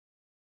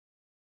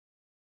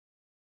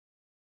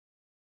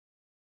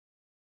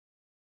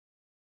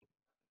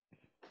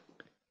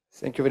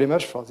Thank you very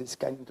much for this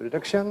kind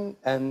introduction.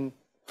 And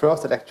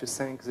first, I'd like to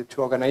thank the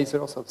two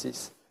organizers of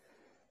this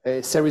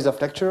series of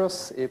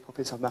lectures,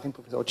 Professor Marin,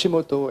 Professor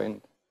Ochimoto, and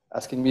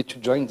asking me to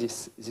join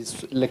this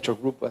lecture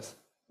group was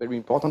very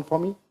important for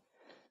me.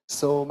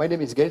 So my name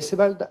is Gael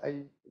Sebald.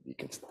 We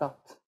can start.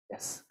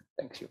 Yes,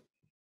 thank you.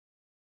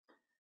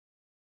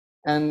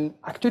 And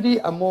actually,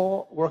 I'm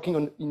more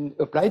working in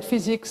applied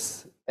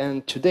physics,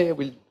 and today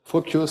we'll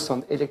focus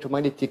on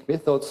electromagnetic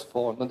methods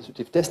for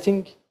non-destructive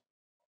testing.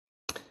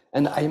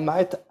 And I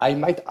might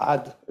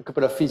add a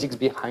couple of physics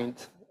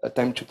behind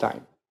time to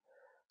time.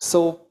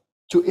 So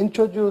to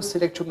introduce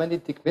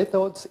electromagnetic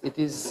methods, it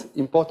is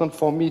important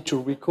for me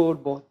to recall,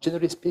 more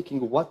generally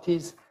speaking, what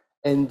is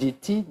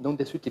NDT,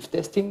 non-destructive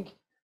testing,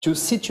 to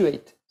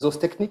situate those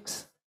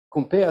techniques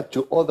compared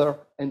to other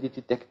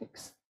NDT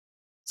techniques.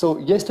 So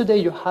yesterday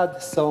you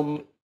had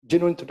some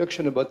general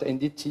introduction about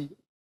NDT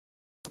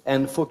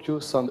and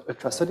focus on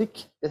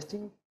ultrasonic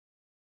testing.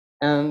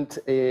 And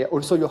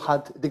also you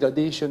had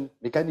degradation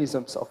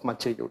mechanisms of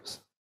materials.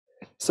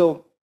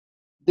 So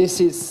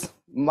this is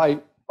my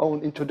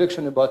own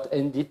introduction about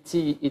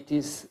NDT. It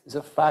is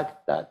the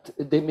fact that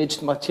a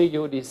damaged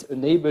material is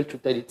unable to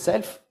tell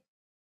itself,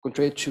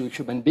 contrary to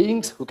human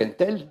beings who can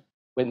tell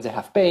when they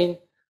have pain,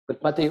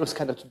 but materials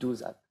cannot do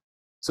that.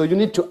 So you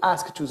need to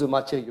ask to the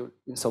material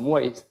in some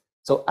ways.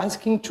 So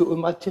asking to a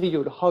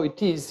material how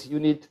it is, you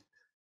need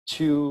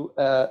to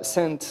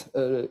send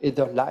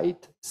either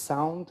light,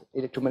 sound,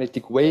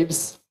 electromagnetic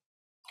waves,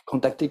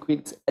 contact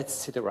liquids,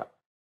 etc.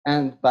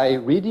 And by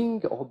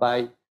reading or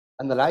by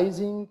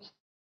analyzing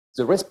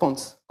the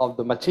response of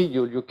the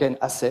material, you can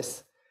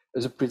assess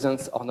the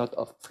presence or not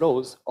of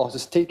flows or the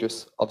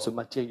status of the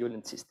material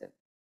and system.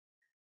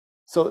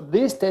 So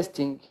this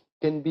testing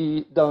can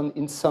be done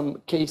in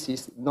some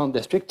cases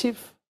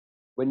non-destructive,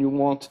 when you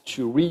want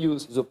to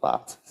reuse the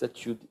parts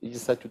that you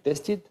decide to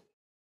test it.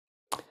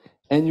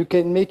 And you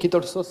can make it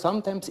also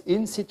sometimes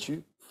in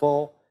situ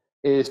for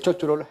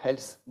structural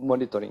health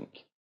monitoring.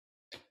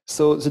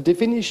 So the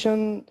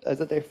definition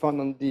that I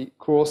found on the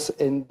course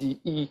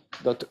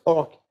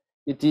nde.org,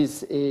 it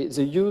is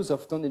the use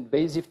of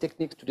non-invasive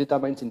techniques to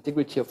determine the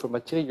integrity of a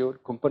material,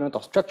 component,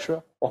 or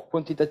structure, or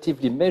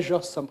quantitatively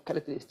measure some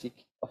characteristic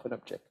of an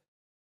object.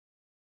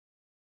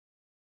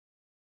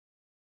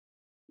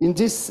 In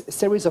this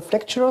series of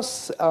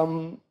lectures,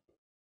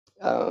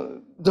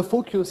 the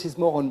focus is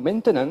more on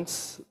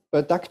maintenance,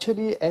 but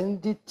actually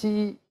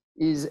NDT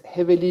is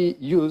heavily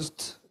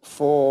used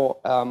for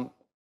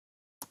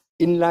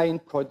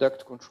inline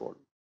product control.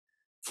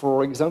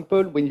 For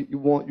example, when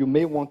you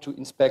may want to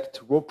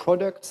inspect raw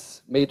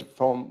products made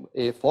from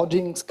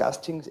forgings,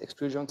 castings,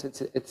 extrusions,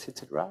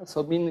 etc.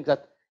 So meaning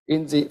that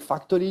in the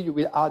factory, you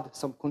will add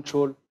some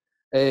control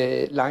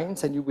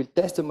lines and you will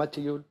test the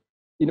material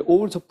in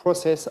all the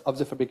process of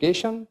the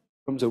fabrication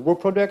from the raw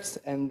products,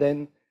 and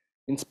then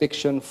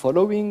inspection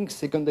following,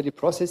 secondary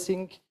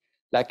processing,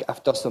 like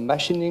after some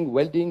machining,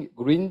 welding,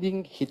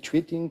 grinding, heat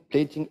treating,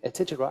 plating,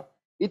 etc.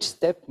 Each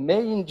step may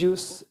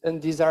induce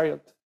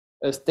undesired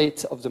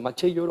states of the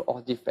material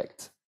or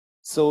defects.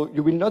 So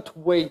you will not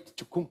wait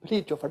to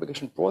complete your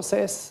fabrication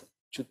process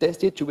to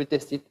test it. You will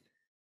test it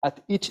at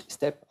each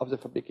step of the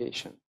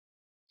fabrication.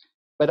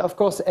 But of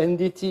course,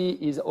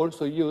 NDT is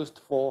also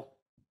used for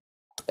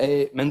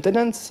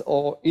maintenance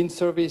or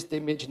in-service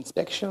damage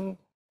inspection,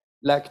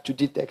 like to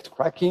detect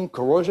cracking,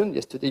 corrosion.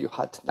 Yesterday you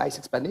had nice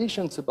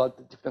explanations about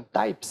the different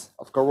types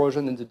of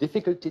corrosion and the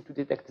difficulty to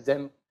detect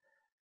them,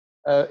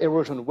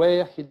 erosion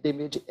wear, heat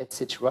damage,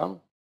 etc.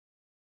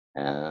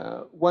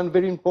 One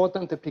very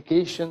important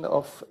application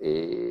of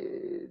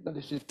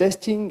non-destructive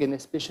testing, and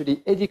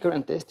especially eddy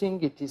current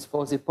testing, it is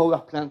for the power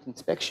plant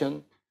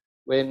inspection,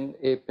 when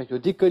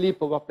periodically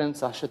power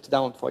plants are shut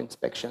down for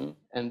inspection.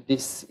 And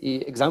this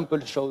example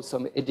shows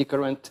some eddy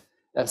current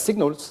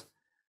signals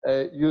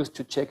used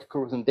to check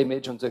corrosion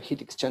damage on the heat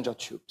exchanger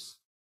tubes.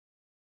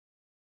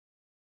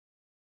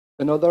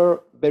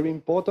 Another very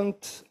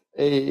important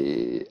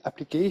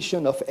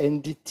application of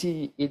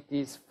NDT, it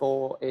is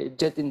for a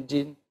jet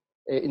engine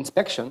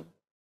inspection.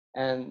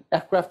 And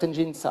aircraft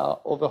engines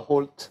are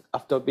overhauled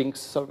after being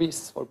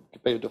serviced for a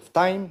period of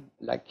time,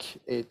 like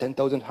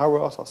 10,000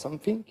 hours or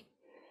something.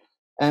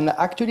 And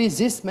actually,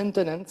 this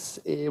maintenance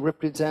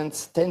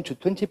represents 10 to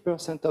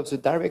 20% of the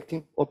direct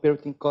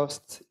operating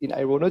costs in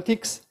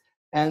aeronautics,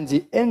 and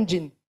the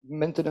engine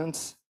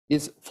maintenance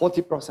is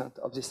 40%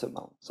 of this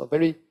amount. So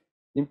very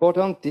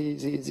important.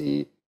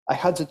 I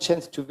had the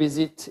chance to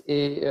visit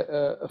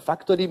a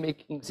factory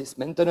making this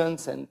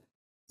maintenance, and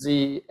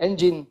the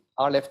engine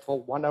are left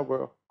for 1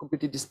 hour,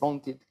 completely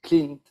dismounted,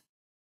 cleaned,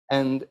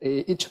 and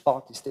each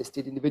part is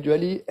tested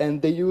individually,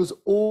 and they use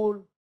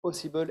all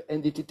possible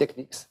NDT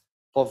techniques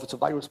for the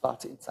various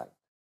parts inside.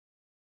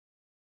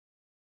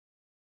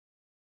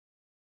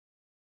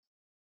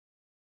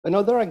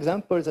 Another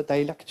example that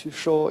I like to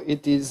show,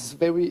 it is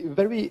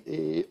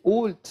very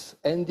old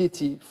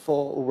NDT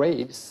for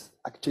rails.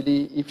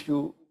 Actually, if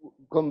you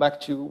come back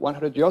to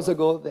 100 years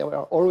ago, there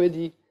were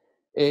already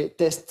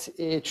test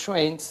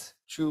trains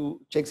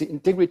to check the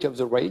integrity of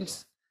the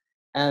rails.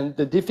 And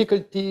the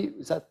difficulty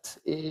that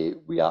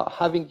we are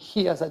having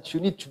here is that you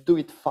need to do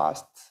it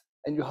fast,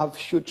 and you have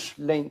huge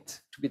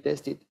length to be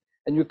tested,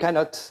 and you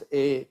cannot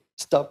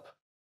stop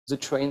the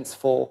trains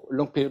for a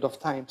long period of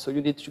time. So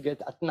you need to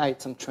get at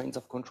night some trains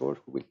of control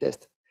who will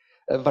test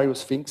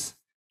various things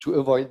to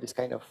avoid this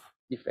kind of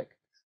defect.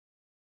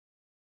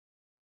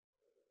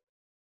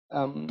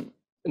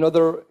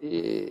 Another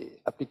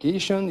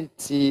application,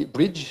 it's the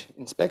bridge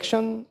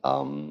inspection.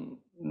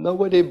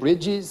 Nowadays,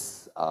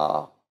 bridges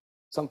are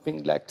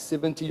something like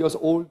 70 years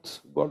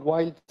old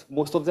worldwide,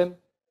 most of them.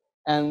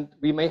 And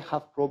we may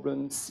have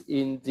problems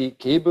in the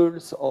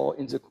cables or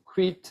in the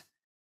concrete,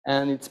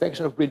 and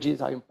inspection of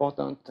bridges are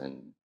important.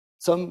 And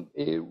some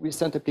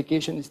recent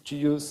application is to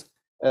use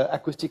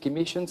acoustic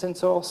emission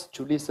sensors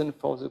to listen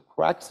for the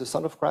cracks, the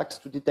sound of cracks,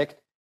 to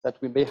detect that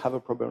we may have a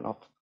problem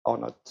or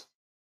not.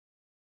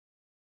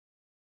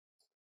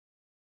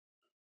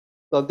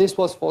 So this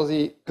was for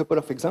the couple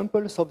of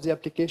examples of the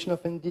application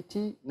of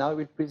NDT. Now I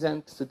will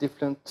present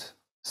the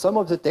some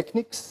of the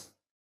techniques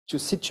to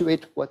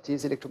situate what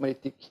is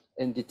electromagnetic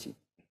NDT.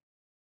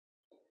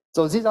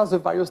 So these are the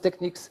various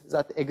techniques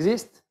that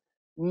exist.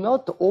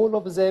 Not all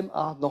of them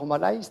are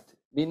normalized,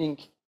 meaning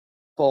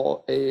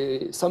for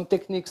some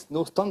techniques,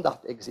 no standard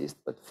exists,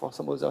 but for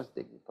some others,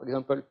 for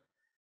example,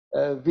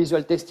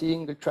 visual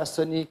testing,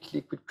 ultrasonic,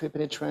 liquid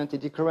penetrant,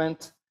 eddy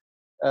current.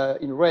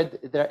 In red,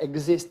 there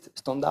exist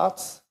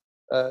standards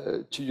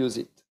to use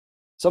it.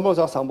 Some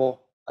others are more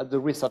at the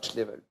research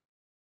level.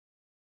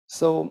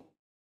 So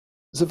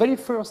the very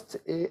first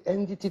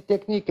NDT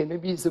technique, and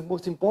maybe the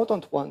most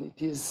important one,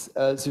 it is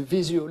the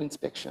visual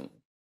inspection.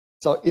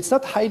 So it's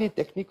not highly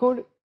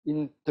technical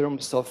in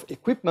terms of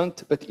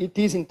equipment, but it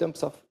is in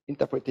terms of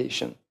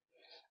interpretation.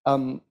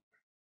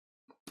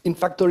 In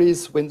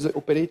factories, when the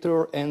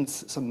operator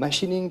ends some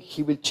machining,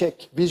 he will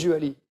check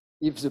visually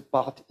if the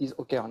part is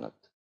okay or not.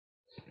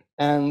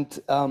 And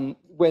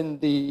when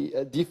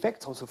the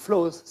defects or the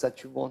flaws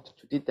that you want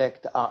to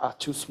detect are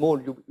too small,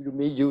 you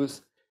may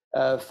use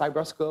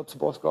fibroscopes,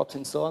 borescopes,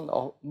 and so on,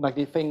 or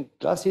magnifying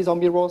glasses or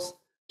mirrors,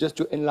 just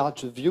to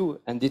enlarge the view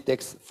and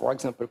detect, for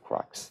example,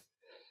 cracks.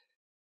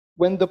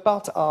 When the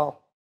parts are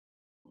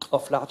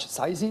of large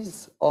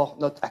sizes or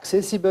not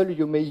accessible,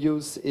 you may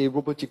use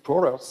robotic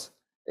crawlers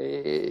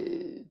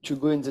to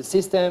go in the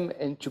system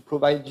and to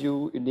provide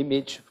you an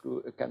image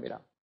through a camera.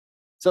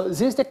 So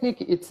this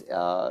technique, it's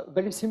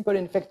very simple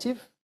and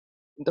effective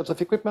in terms of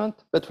equipment,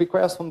 but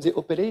requires from the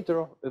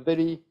operator a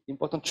very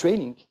important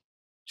training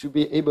to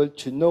be able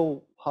to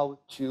know how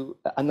to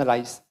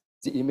analyze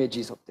the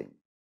images obtained.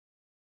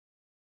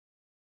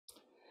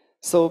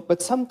 So,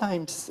 but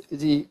sometimes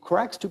the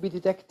cracks to be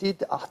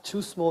detected are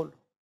too small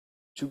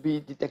to be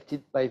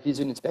detected by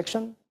visual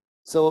inspection.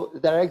 So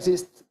there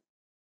exists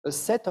a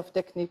set of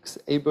techniques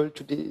able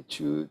to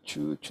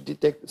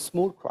detect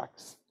small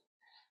cracks.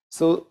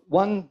 So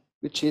one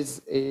which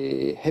is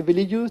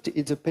heavily used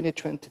is the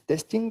penetrant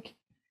testing,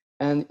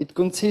 and it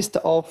consists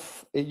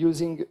of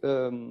using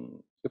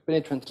a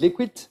penetrant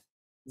liquid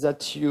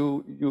that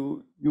you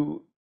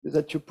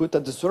put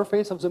at the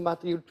surface of the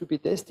material to be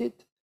tested.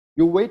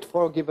 You wait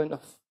for a given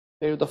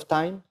period of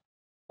time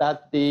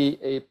that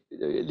the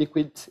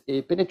liquid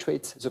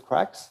penetrates the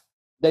cracks.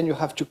 Then you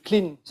have to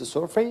clean the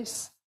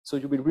surface. So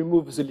you will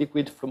remove the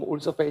liquid from all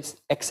surface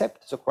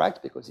except the cracks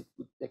because it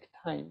would take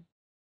time.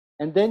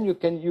 And then you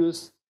can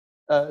use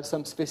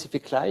some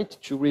specific light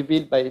to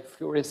reveal by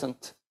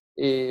fluorescent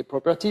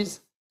properties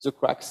the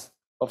cracks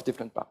of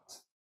different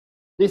parts.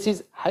 This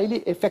is highly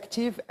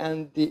effective,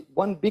 and the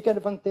one big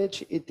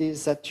advantage it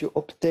is that you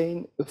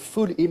obtain a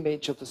full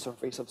image of the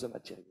surface of the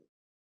material.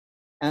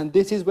 And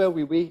this is where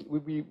we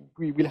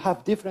will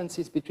have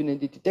differences between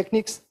NDT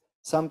techniques.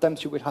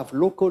 Sometimes you will have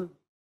local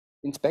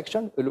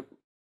inspection,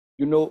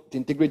 you know the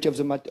integrity of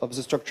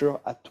the structure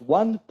at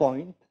one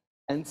point,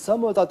 and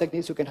some other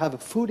techniques you can have a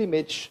full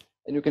image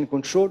and you can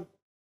control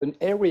an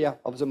area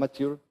of the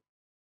material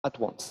at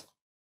once.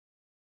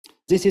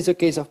 This is the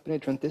case of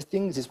penetrant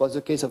testing. This was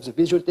the case of the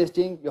visual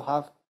testing. You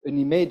have an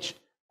image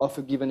of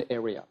a given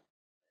area.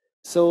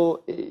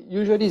 So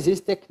usually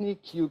this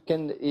technique, you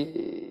can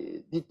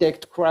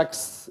detect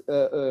cracks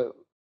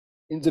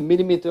in the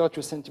millimeter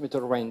to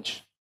centimeter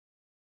range.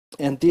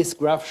 And this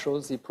graph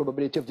shows the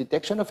probability of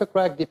detection of a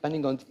crack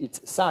depending on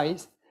its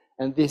size.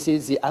 And this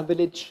is the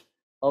average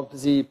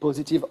of the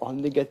positive or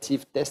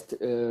negative test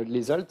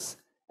results.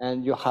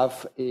 And you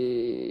have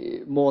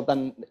more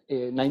than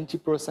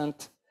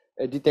 90%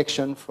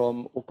 detection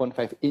from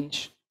 0.5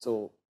 inch,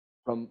 so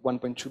from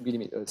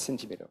 1.2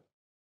 centimeter.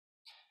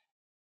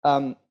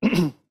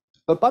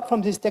 Apart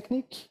from this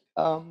technique,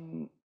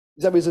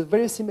 there is a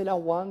very similar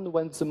one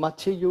when the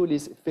material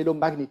is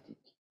ferromagnetic.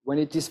 When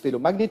it is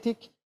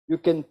ferromagnetic, you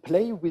can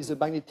play with the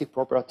magnetic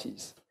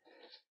properties.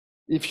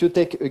 If you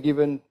take a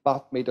given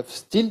part made of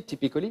steel,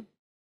 typically,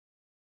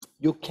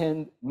 you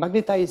can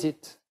magnetize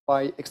it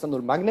by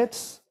external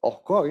magnets or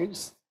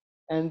coils,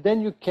 and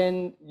then you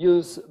can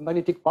use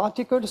magnetic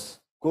particles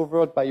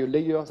covered by a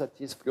layer that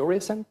is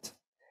fluorescent,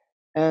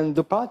 and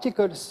the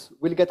particles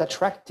will get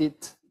attracted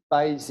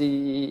by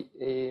the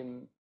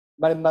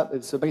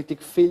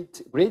magnetic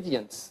field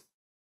gradients.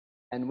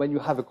 And when you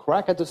have a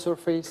crack at the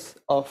surface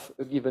of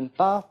a given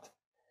part,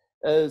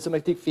 the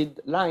magnetic field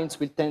lines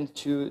will tend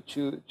to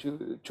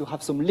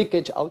have some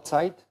leakage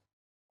outside,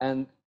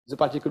 and the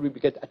particle will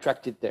get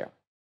attracted there.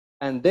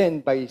 And then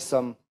by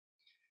some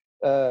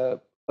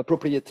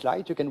appropriate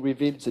light, you can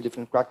reveal the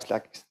different cracks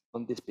like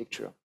on this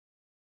picture.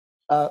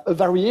 A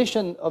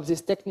variation of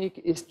this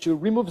technique is to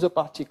remove the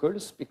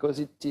particles, because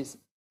it is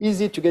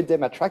easy to get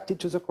them attracted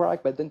to the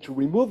crack, but then to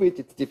remove it,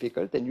 it's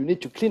difficult, and you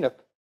need to clean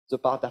up the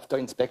part after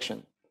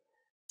inspection.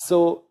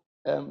 So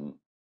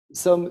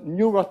some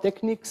newer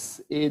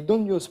techniques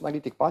don't use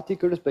magnetic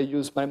particles, but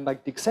use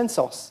magnetic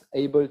sensors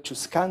able to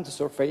scan the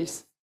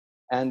surface,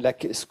 and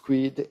like a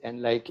squid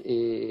and like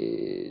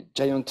a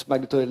giant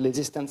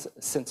magnetoresistance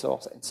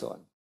sensors and so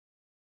on.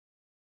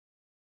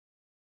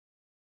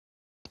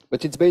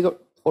 But it's based on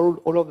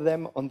all of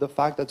them on the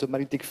fact that the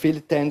magnetic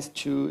field tends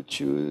to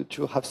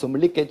have some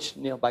leakage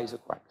nearby the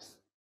cracks.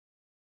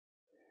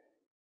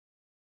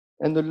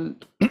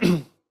 And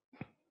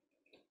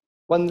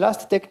one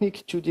last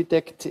technique to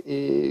detect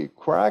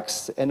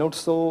cracks, and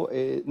also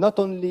not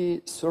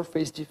only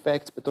surface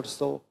defects, but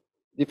also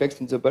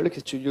defects in the bulk,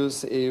 is to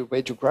use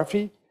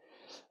radiography.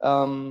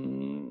 I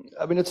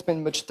will not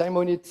spend much time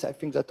on it. I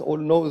think that all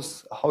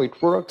knows how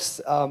it works.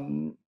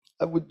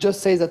 I would just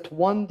say that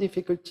one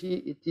difficulty,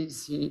 it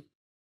is the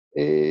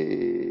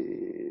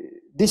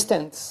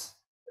distance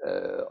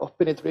of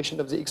penetration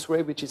of the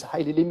X-ray, which is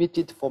highly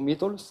limited for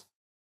metals.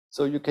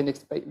 So you can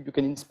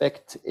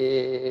inspect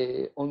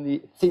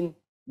only thin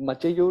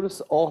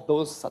materials or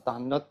those that are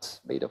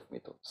not made of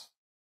metals.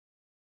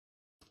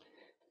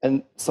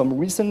 And some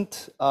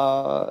recent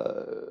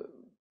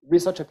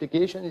research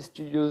application is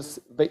to use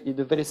in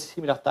a very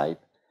similar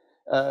type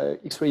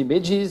X-ray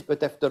images,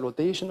 but after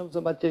rotation of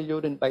the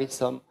material, and by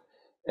some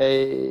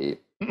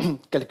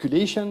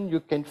calculation, you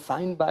can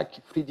find back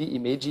 3D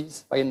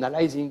images by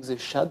analyzing the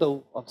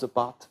shadow of the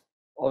part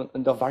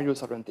under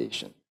various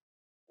orientation.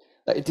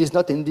 It is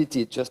not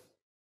NDT, just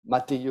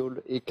material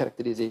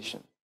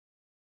characterization.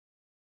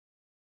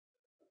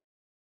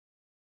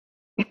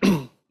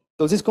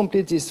 So this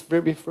completes this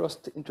very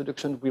first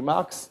introduction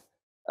remarks.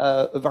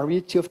 A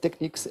variety of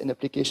techniques and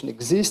application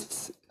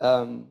exists.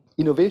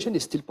 Innovation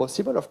is still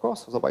possible, of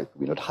course, otherwise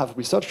we don't have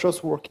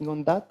researchers working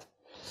on that.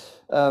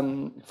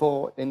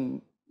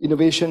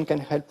 Innovation can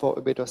help for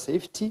a better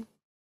safety.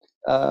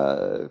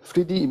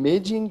 3D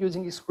imaging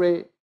using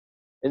X-ray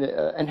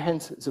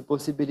enhance the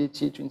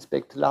possibility to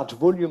inspect large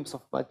volumes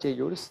of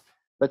materials,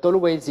 but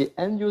always the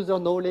end user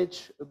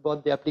knowledge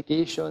about the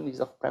application is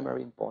of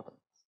primary importance.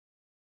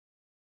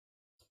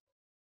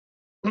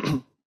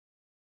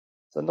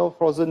 So now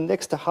for the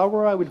next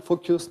hour, I will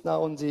focus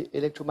now on the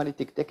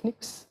electromagnetic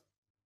techniques.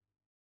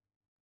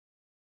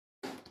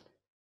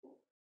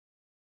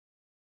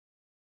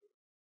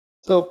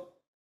 So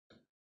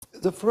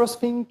the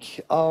first thing,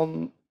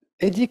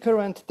 eddy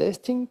current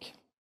testing,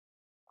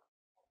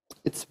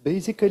 it's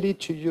basically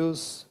to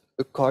use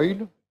a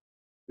coil,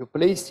 you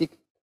place it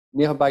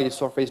nearby the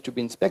surface to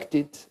be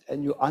inspected,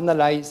 and you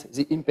analyze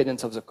the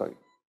impedance of the coil.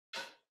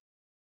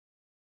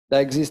 There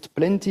exists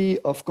plenty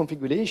of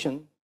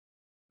configuration,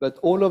 but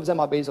all of them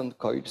are based on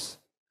coils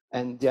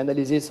and the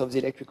analysis of the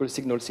electrical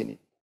signals in it.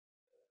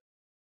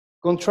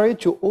 Contrary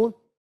to all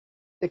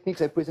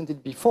techniques I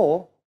presented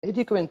before,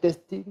 eddy current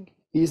testing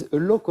is a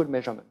local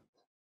measurement.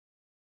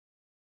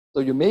 So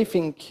you may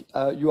think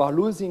you are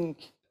losing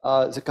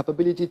the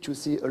capability to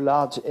see a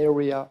large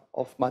area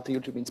of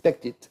material to be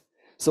inspected.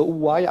 So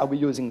why are we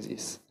using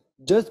this?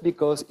 Just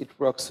because it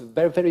works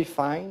very, very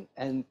fine,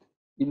 and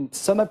in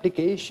some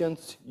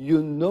applications,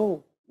 you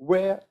know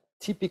where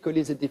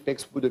typically the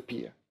defects would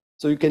appear.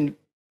 So you can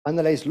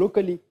analyze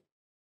locally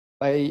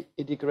by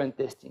eddy current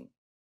testing.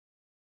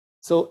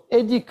 So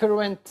eddy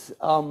current,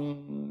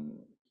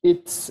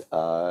 it's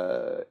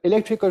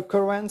electrical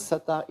currents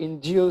that are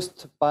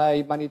induced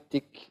by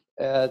magnetic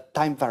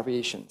time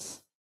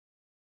variations.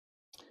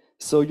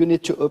 So you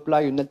need to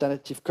apply an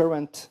alternative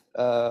current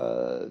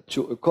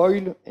to a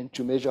coil and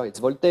to measure its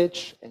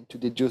voltage and to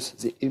deduce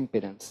the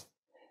impedance.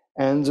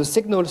 And the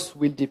signals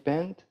will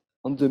depend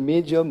on the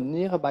medium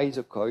nearby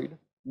the coil,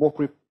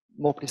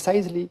 more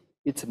precisely,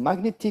 its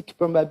magnetic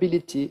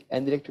permeability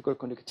and electrical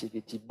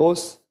conductivity.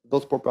 Both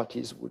those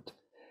properties would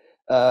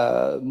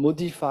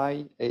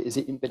modify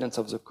the impedance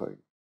of the coil.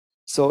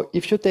 So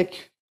if you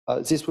take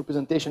this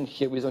representation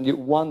here with only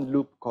one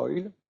loop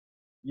coil,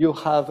 you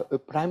have a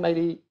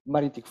primary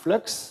magnetic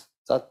flux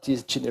that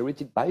is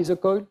generated by the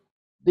coil.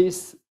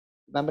 This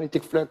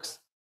magnetic flux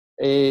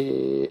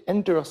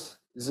enters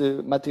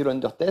the material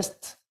under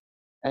test,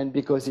 and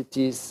because it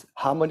is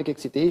harmonic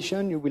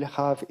excitation, you will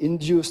have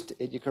induced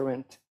eddy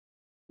current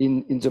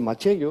in the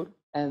material,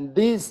 and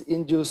this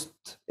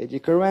induced eddy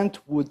current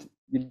will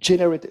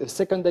generate a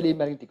secondary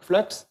magnetic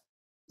flux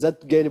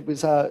that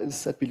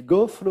will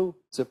go through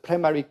the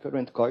primary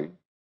current coil,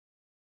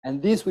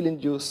 and this will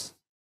induce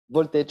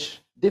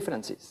voltage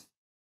differences.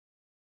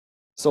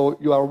 So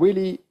you are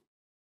really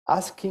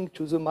asking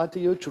to the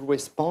material to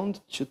respond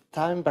to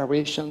time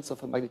variations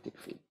of a magnetic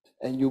field.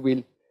 and you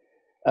will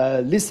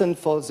listen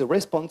for the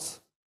response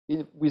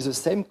with the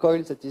same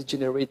coil that is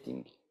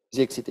generating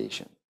the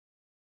excitation.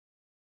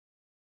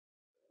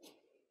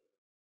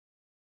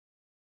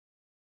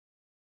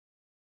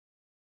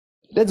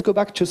 Let's go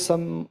back to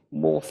some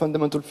more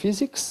fundamental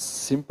physics,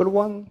 simple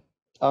one.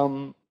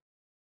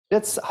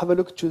 Let's have a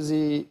look to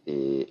the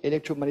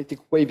electromagnetic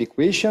wave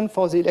equation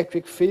for the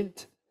electric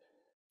field.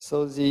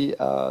 So the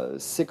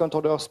second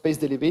order space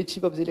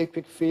derivative of the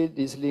electric field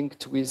is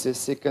linked with the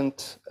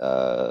second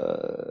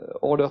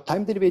order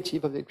time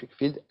derivative of the electric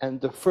field and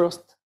the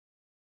first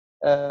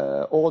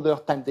order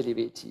time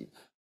derivative.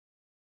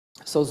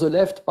 So the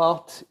left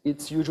part,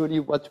 it's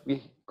usually what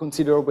we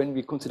consider when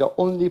we consider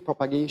only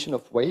propagation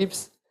of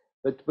waves.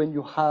 But when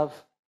you have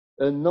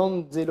a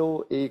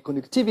non-zero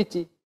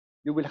conductivity,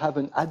 you will have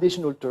an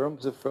additional term,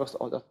 the first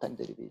order time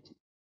derivative.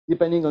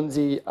 Depending on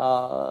the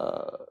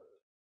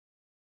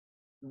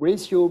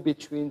ratio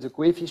between the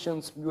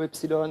coefficients mu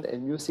epsilon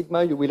and mu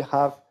sigma, you will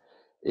have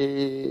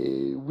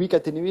a weak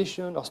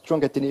attenuation or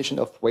strong attenuation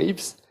of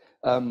waves.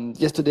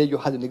 Yesterday, you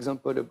had an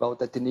example about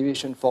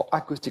attenuation for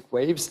acoustic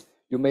waves.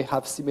 You may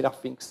have similar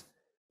things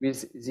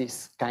with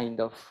this kind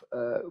of,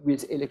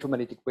 with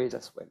electromagnetic waves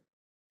as well.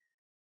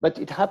 But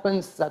it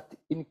happens that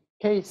in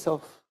case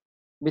of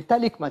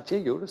metallic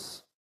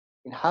materials,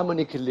 in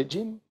harmonic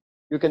regime,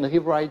 you can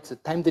rewrite the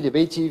time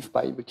derivative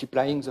by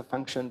multiplying the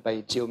function by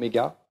j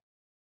omega.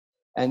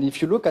 And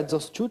if you look at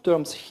those two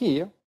terms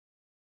here,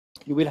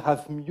 you will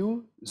have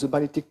mu, the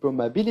magnetic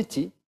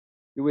permeability,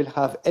 you will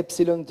have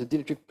epsilon, the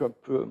dielectric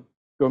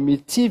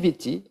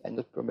permittivity, and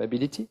not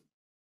permeability,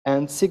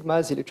 and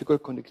sigma, the electrical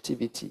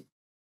conductivity.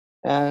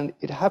 And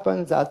it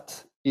happens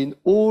that in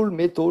all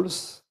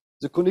metals,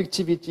 the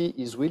conductivity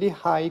is really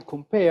high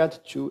compared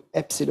to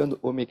epsilon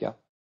omega.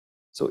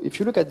 So if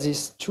you look at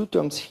these two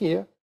terms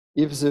here,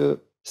 if the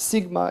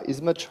sigma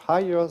is much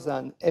higher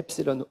than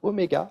epsilon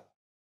omega,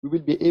 we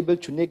will be able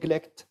to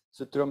neglect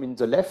the term in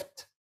the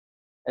left.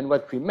 And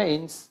what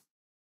remains,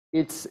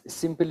 it's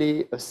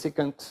simply a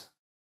second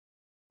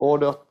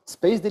order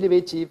space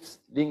derivative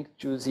linked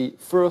to the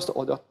first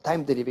order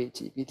time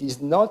derivative. It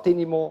is not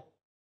anymore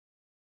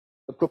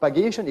a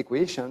propagation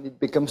equation, it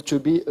becomes to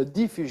be a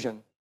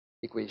diffusion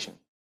equation.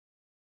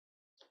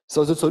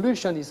 So the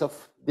solution is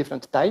of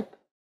different type.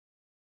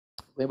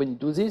 When you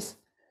do this,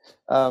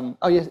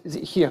 oh yes,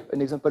 here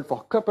an example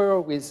for copper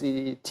with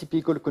the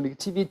typical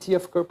conductivity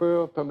of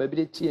copper,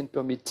 permeability and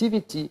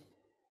permittivity.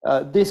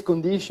 This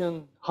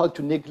condition, how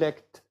to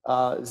neglect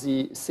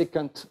the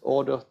second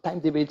order time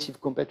derivative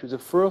compared to the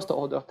first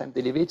order time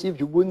derivative,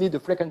 you would need a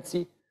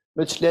frequency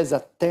much less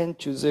than 10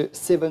 to the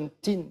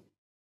 17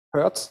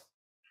 hertz,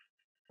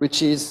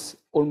 which is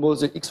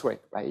almost the X-ray,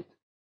 right?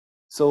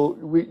 So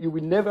you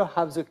will never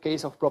have the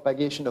case of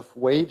propagation of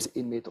waves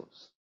in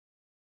metals.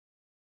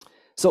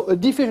 So a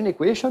diffusion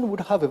equation would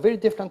have a very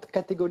different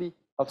category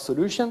of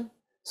solution.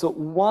 So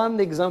one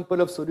example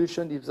of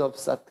solution is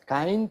of that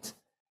kind.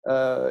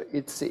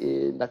 It's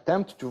an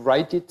attempt to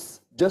write it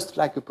just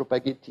like a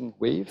propagating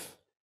wave.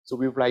 So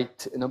we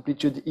write an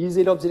amplitude EZ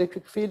of the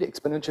electric field,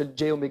 exponential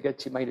j omega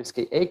t minus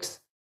kx,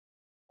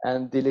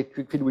 and the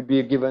electric field would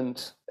be given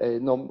a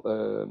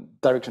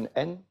direction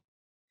n.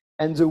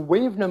 And the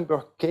wave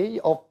number k,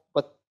 of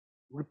what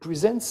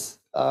represents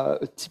a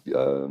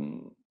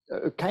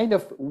kind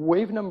of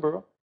wave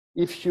number,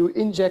 if you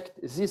inject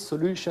this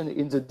solution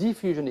in the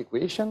diffusion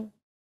equation,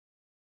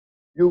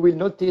 you will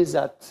notice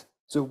that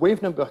the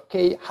wave number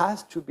k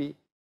has to be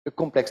a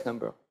complex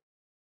number,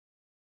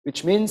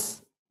 which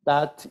means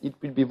that it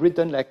will be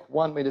written like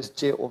 1 minus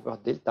j over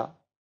delta.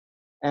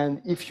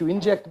 And if you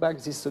inject back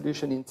this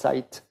solution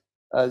inside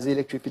the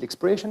electric field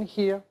expression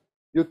here,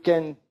 you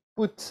can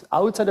put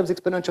outside of the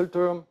exponential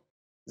term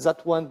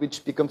that one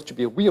which becomes to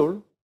be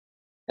real,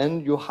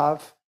 and you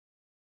have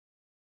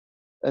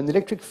an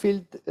electric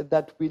field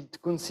that will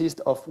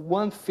consist of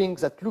one thing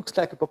that looks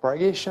like a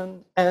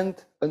propagation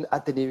and an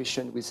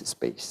attenuation with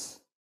space.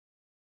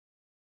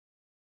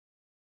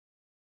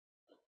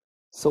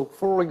 So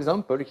for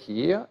example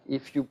here,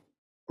 if you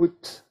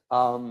put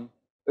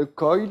a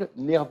coil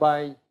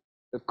nearby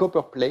a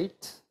copper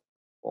plate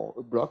or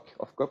a block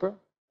of copper,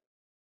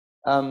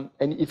 and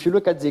if you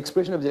look at the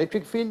expression of the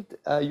electric field,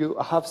 you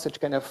have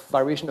such kind of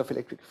variation of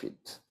electric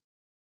field.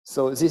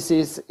 So this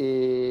is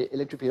a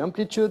electric field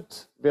amplitude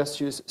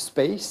versus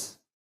space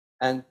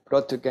and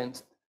plot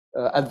against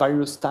at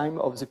various time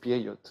of the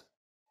period.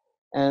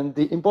 And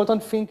the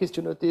important thing is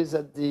to notice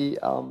that the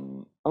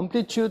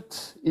amplitude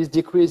is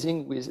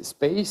decreasing with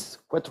space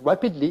quite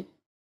rapidly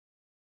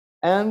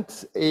and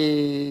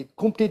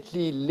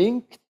completely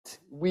linked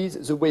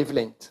with the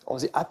wavelength or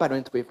the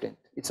apparent wavelength.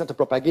 It's not a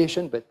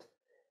propagation, but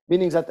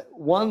meaning that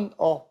one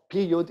or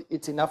period,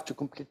 it's enough to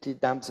completely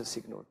damp the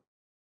signal.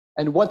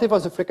 And whatever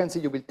the frequency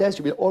you will test,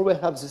 you will always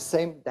have the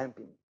same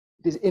damping.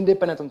 It is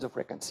independent on the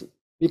frequency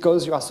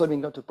because you are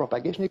solving not a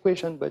propagation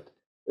equation, but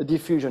a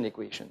diffusion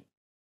equation.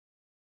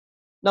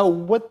 Now,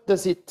 what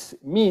does it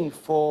mean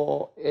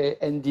for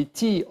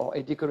NDT or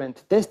eddy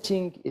current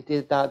testing? It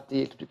is that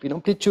the electric field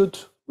amplitude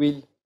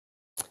will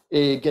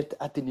get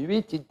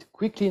attenuated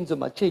quickly in the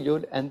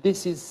material, and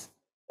this is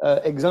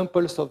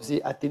examples of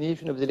the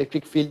attenuation of the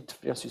electric field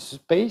versus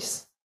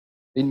space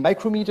in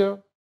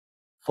micrometer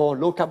for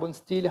low carbon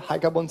steel, high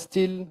carbon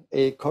steel,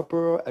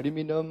 copper,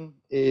 aluminum,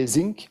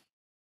 zinc.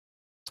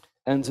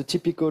 And the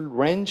typical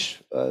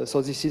range,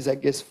 so this is, I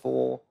guess,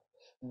 for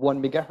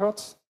 1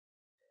 megahertz.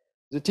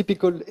 The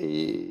typical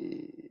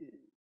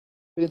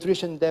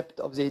penetration depth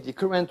of the eddy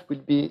current will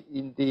be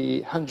in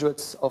the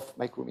hundreds of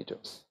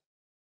micrometers.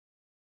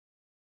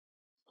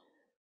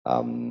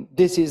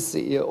 This is,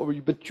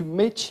 but you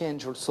may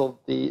change also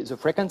the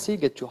frequency,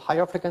 get to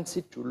higher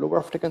frequency, to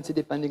lower frequency,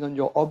 depending on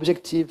your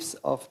objectives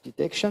of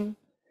detection.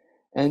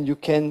 And you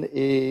can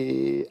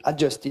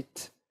adjust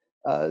it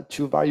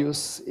to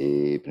various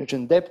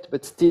penetration depth,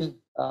 but still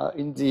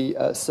in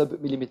the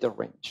sub-millimeter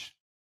range.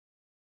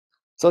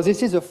 So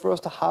this is the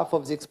first half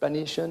of the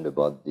explanation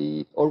about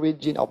the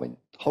origin,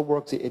 how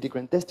works the eddy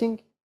current testing,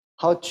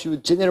 how to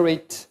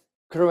generate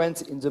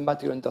currents in the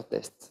material under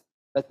test.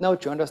 But now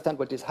to understand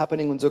what is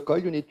happening on the coil,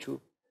 you need to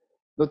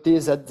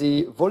notice that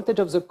the voltage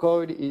of the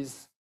coil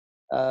is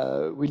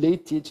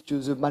related to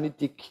the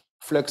magnetic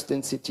flux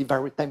density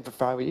time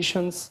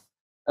variations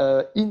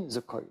in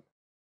the coil.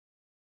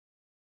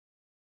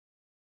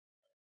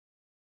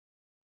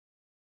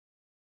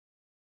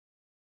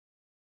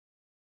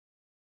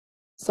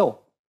 So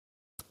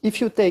if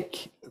you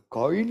take a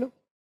coil,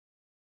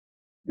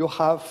 you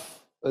have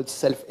a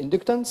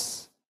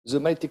self-inductance. The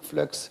magnetic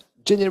flux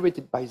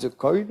generated by the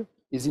coil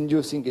is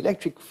inducing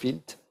electric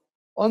field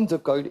on the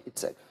coil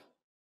itself.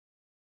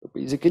 So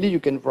basically, you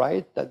can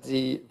write that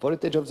the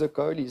voltage of the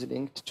coil is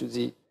linked to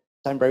the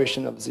time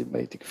variation of the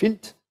magnetic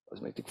field, or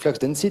the magnetic flux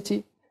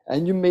density,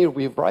 and you may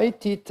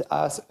rewrite it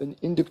as an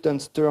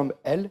inductance term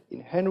L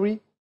in Henry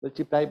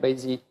multiplied by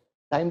the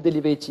time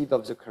derivative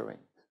of the current.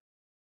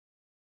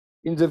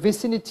 In the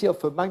vicinity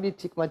of a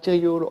magnetic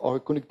material or a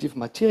conductive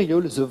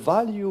material, the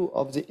value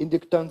of the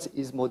inductance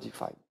is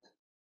modified,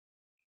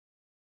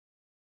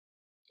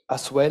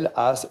 as well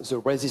as the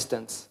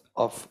resistance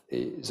of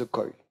the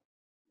coil.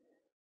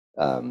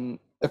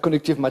 A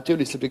conductive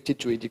material is subjected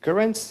to eddy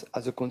currents.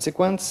 As a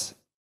consequence,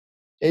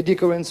 eddy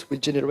currents will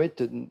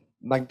generate a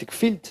magnetic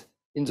field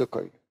in the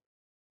coil.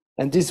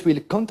 And this will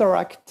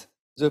counteract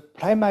the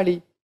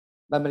primary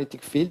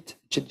magnetic field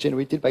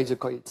generated by the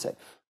coil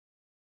itself.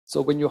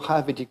 So when you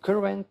have eddy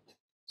current,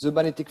 the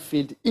magnetic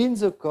field in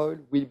the coil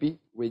will be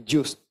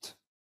reduced.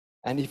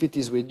 And if it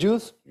is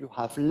reduced, you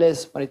have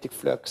less magnetic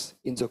flux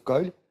in the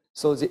coil,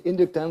 so the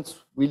inductance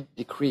will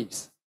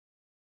decrease.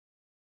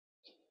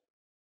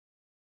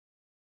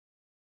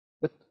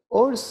 But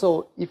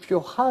also, if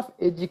you have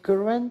eddy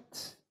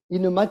current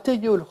in a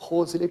material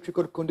whose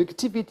electrical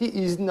conductivity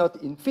is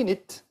not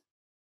infinite,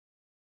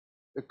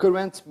 the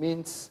current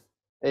means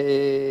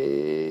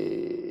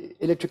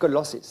electrical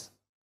losses.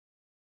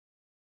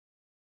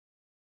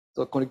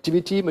 So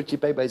conductivity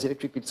multiplied by the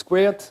electric field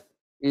squared,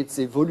 it's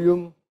a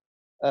volume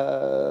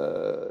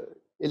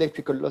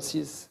electrical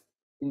losses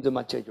in the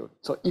material.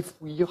 So if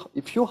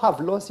you have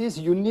losses,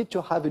 you need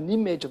to have an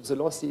image of the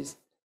losses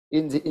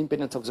in the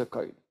impedance of the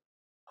coil.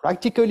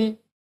 Practically,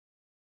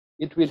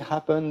 it will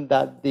happen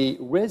that the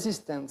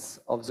resistance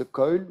of the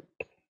coil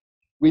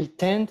will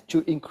tend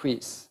to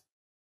increase.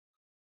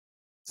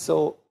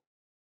 So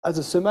as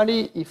a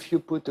summary, if you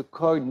put a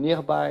coil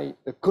nearby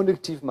a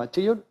conductive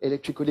material,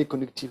 electrically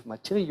conductive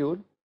material,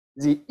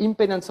 the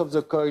impedance of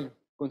the coil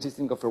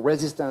consisting of a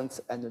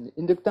resistance and an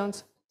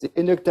inductance, the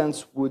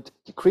inductance would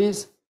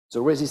decrease,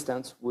 the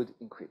resistance would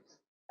increase.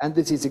 And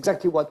this is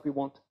exactly what we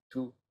want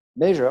to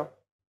measure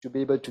to be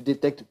able to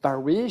detect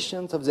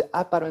variations of the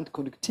apparent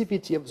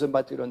conductivity of the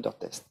material under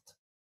test.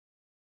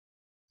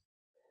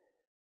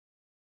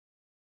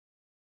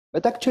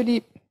 But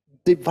actually,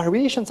 the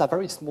variations are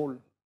very small.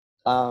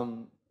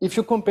 If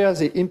you compare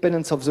the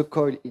impedance of the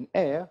coil in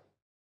air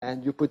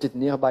and you put it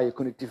nearby a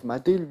conductive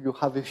material, you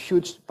have a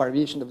huge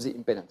variation of the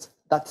impedance.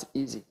 That's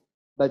easy.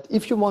 But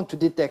if you want to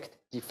detect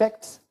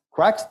defects,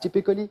 cracks,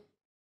 typically,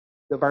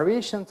 the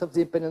variations of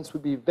the impedance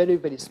will be very,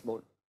 very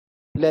small,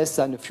 less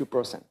than a few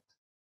percent.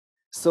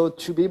 So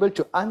to be able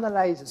to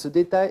analyze the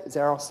data,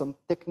 there are some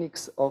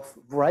techniques of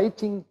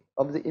writing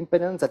of the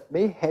impedance that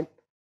may help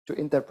to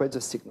interpret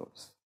the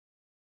signals.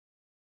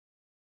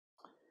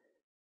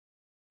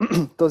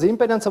 So the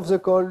impedance of the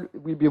coil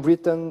will be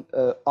written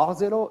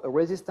R0, a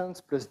resistance,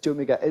 plus j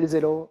omega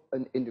L0,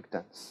 an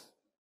inductance.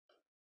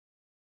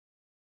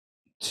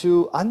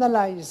 To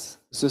analyze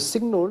the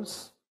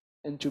signals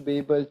and to be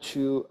able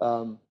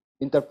to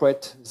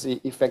interpret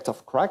the effects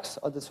of cracks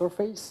on the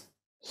surface,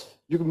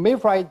 you may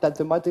write that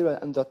the material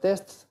under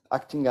test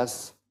acting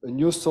as a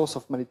new source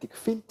of magnetic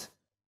field.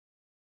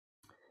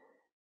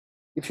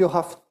 If you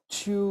have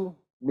two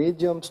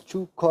mediums,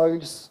 two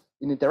coils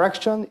in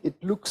interaction, it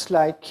looks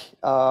like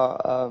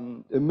a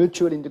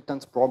mutual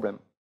inductance problem.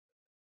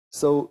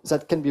 So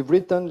that can be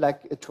written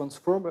like a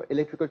transformer,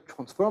 electrical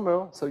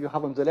transformer. So you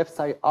have on the left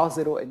side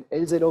R0 and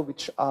L0,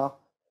 which are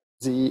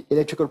the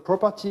electrical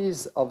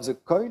properties of the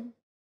coil,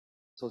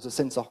 so the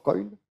sensor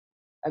coil.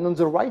 And on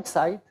the right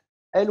side,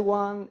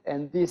 L1,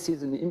 and this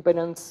is an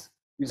impedance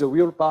with a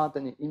real part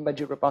and an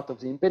imaginary part of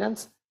the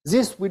impedance.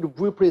 This will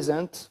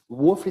represent,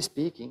 roughly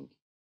speaking,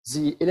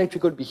 the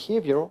electrical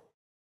behavior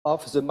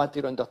of the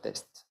material under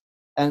test.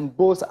 And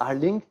both are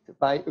linked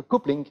by a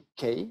coupling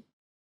K.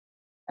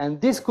 And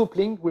this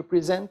coupling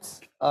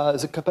represents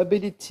the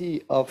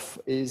capability of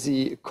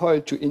the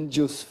coil to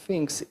induce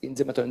things in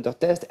the material under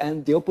test,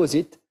 and the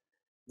opposite,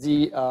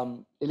 the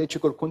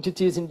electrical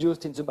quantities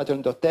induced in the material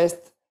under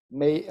test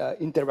may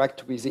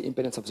interact with the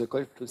impedance of the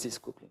coil through this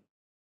coupling.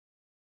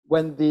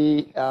 When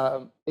the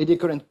eddy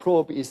current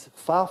probe is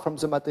far from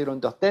the material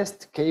under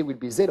test, K will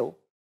be 0,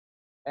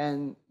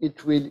 and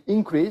it will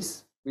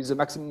increase with a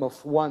maximum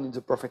of 1 in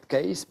the perfect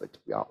case, but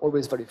we are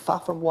always very far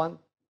from 1.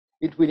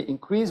 It will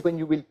increase when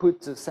you will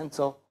put the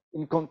sensor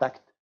in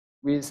contact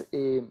with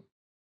the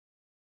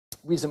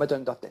material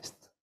under test.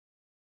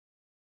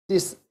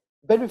 This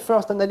very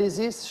first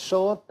analysis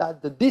showed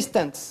that the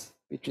distance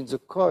between the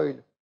coil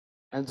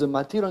and the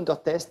material under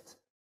test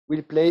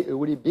will play a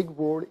really big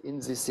role in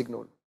this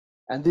signal.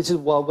 And this is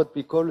what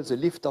we call the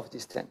lift-off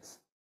distance.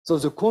 So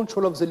the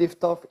control of the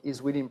lift-off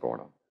is really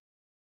important.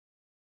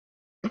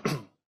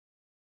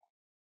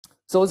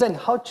 So then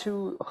how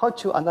to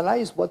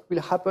analyze what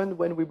will happen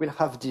when we will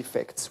have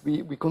defects?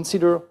 We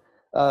consider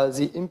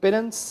the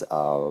impedance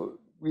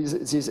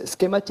with this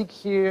schematic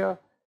here,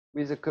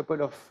 with a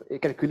couple of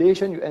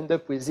calculations. You end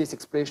up with this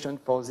expression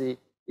for the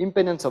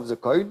impedance of the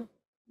coil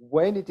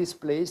when it is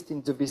placed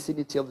in the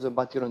vicinity of the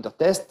material under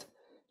test.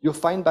 You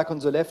find back on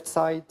the left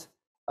side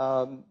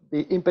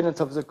the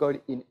impedance of the coil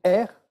in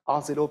R,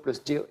 R0 plus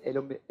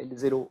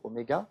L0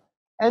 omega,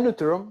 and a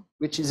term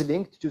which is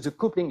linked to the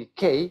coupling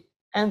K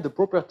and the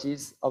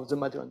properties of the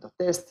material under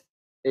test,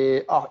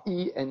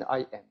 RE and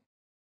IM.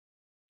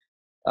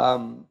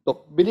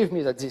 So believe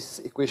me that this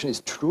equation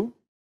is true.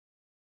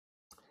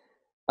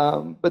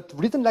 But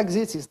written like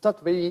this is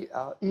not very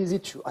easy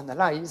to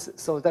analyze.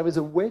 So there is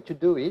a way to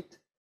do it.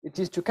 It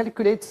is to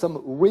calculate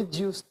some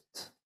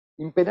reduced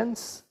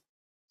impedance.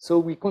 So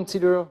we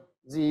consider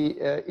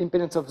the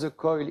impedance of the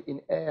coil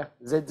in R,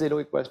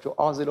 Z0 equals to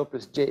R0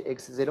 plus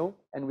JX0.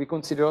 And we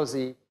consider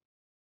the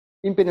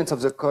impedance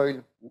of the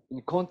coil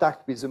in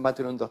contact with the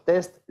material under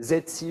test,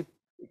 ZC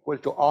equal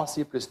to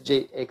RC plus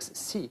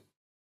JXC.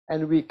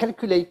 And we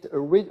calculate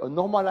a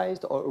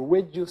normalized or a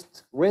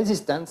reduced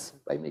resistance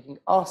by making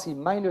RC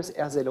minus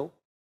R0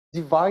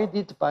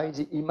 divided by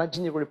the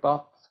imaginary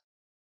part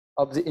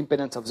of the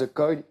impedance of the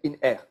coil in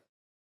R.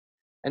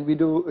 And we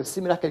do a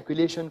similar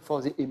calculation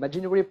for the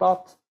imaginary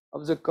part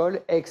of the coil,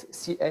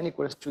 XCN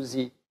equals to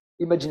the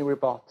imaginary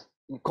part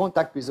in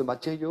contact with the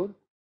material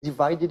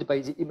divided by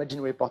the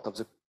imaginary part of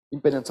the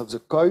impedance of the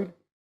coil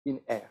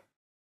in R.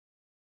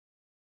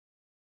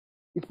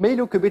 It may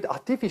look a bit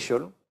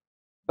artificial,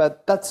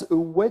 but that's a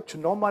way to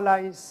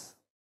normalize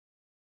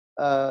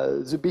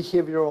the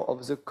behavior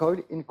of the coil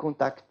in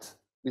contact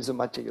with the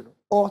material,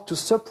 or to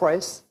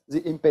suppress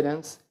the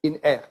impedance in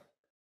R.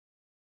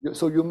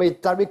 So you may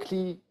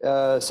directly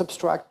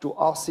subtract to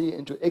RC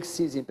and to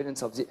XC the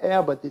impedance of the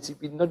air, but it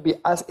will not be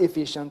as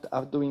efficient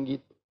as doing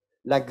it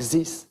like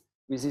this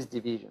with this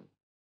division.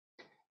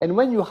 And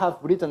when you have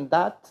written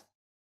that,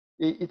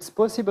 it's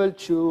possible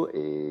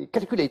to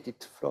calculate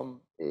it from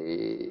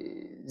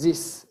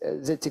this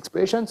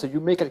expression. So you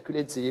may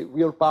calculate the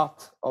real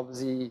part of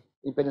the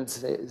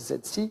impedance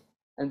ZC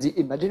and the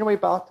imaginary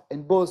part,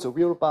 and both the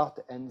real part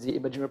and the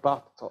imaginary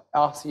part, so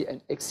RC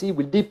and XC,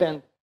 will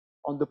depend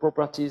on the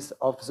properties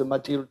of the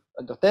material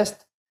under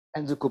test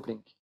and the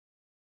coupling.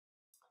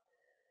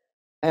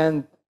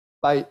 And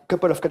by a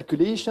couple of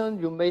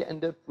calculations, you may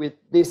end up with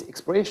this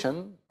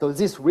expression. So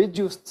this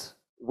reduced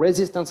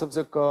resistance of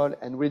the coil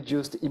and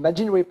reduced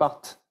imaginary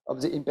part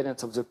of the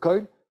impedance of the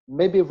coil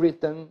may be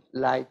written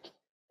like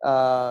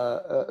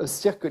a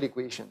circle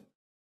equation.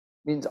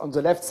 Means on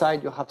the left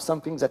side, you have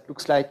something that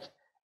looks like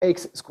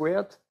x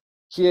squared.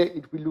 Here,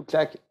 it will look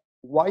like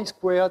y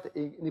squared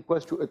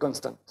equals to a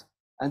constant.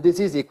 And this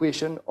is the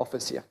equation of a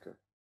circle,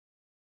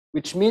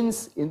 which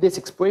means in this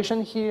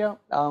expression here,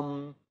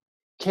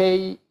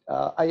 K,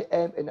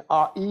 IM, and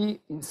RE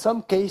in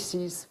some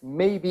cases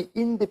may be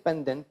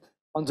independent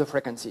on the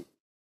frequency.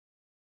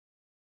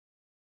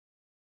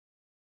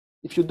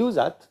 If you do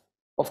that,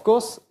 of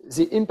course,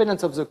 the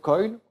impedance of the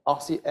coil,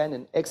 RCN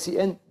and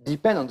XCN,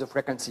 depend on the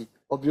frequency.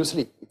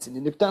 Obviously, it's an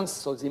inductance,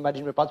 so the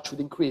imaginary part should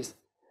increase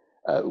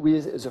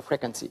with the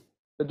frequency.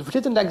 But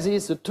written like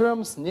this, the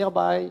terms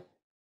nearby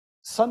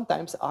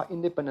sometimes are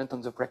independent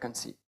on the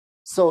frequency.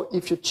 So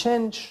if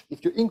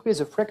you increase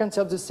the frequency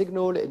of the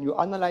signal and you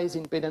analyze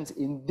impedance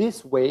in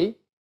this way,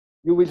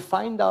 you will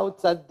find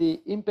out that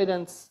the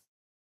impedance,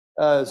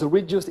 the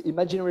reduced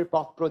imaginary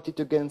part plotted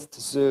against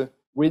the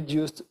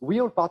reduced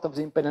real part of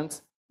the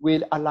impedance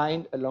will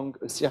align along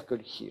a circle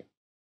here.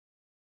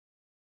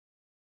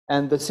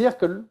 And the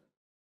circle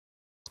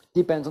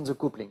depends on the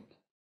coupling.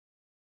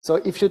 So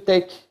if you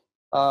take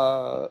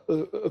a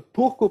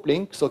poor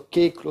coupling, so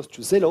K close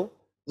to 0,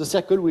 the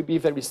circle will be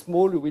very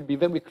small, you will be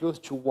very close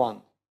to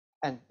 1.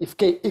 And if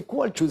K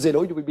equal to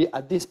 0, you will be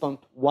at this point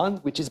 1,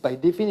 which is by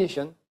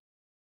definition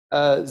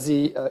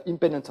the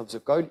impedance of the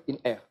coil in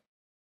air.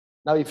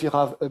 Now, if you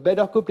have a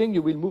better coupling,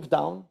 you will move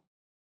down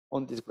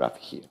on this graph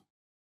here.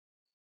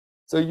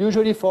 So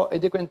usually for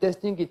adequate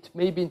testing, it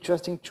may be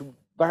interesting to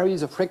vary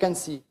the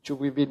frequency to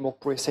reveal more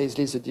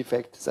precisely the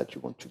defect that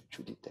you want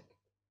to detect.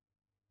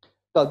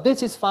 So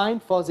this is fine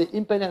for the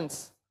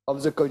impedance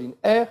of the coil in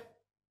air,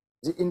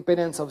 the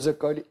impedance of the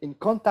coil in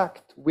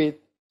contact with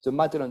the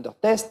material under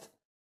test,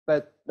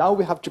 but now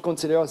we have to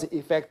consider the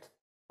effect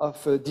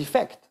of a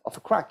defect, of a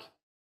crack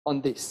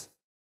on this.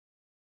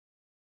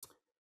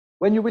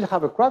 When you will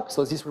have a crack,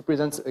 so this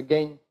represents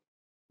again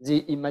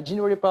the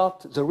imaginary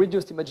part, the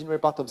reduced imaginary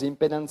part of the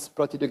impedance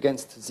plotted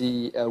against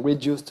the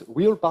reduced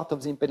real part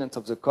of the impedance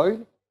of the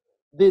coil.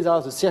 These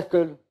are the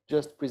circles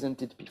just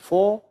presented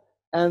before,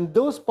 and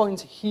those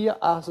points here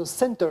are the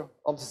center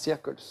of the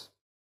circles,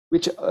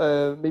 which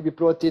may be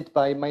plotted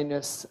by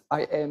minus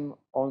Im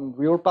on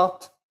real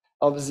part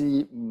of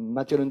the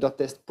material under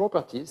test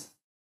properties.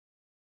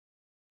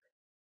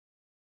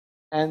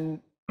 And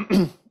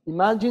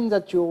imagine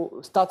that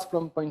you start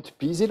from point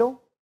P0,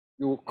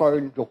 your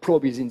coil, your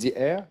probe is in the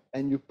air,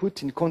 and you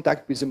put in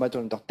contact with the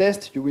material under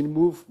test. You will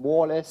move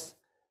more or less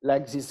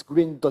like this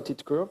green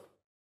dotted curve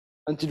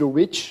until you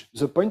reach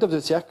the point of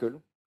the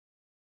circle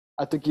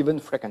at a given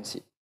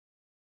frequency.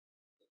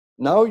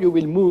 Now you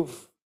will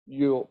move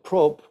your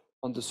probe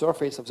on the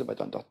surface of the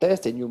material under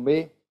test, and you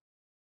may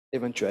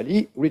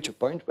eventually reach a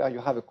point where you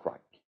have a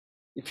crack.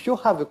 If you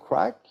have a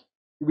crack,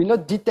 you will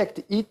not detect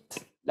it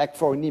like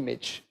for an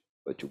image.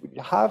 What you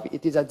will have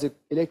it is that the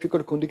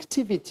electrical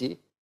conductivity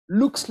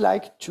looks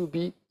like to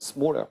be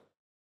smaller.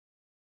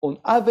 On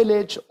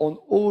average, on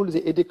all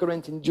the eddy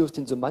current induced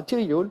in the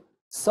material,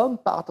 some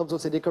part of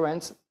those eddy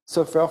currents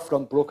suffer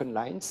from broken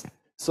lines,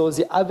 so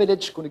the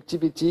average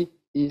conductivity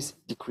is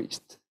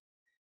decreased.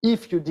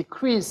 If you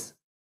decrease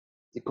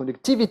the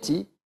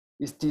conductivity,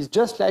 it is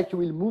just like you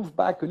will move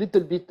back a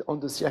little bit on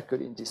the circle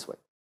in this way.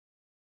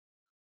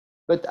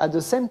 But at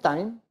the same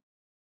time,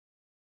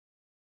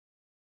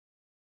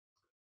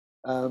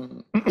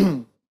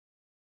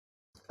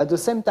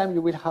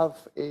 you will have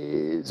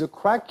the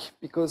crack,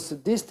 because the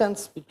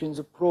distance between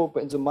the probe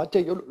and the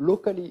material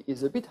locally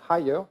is a bit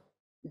higher.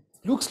 It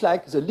looks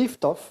like the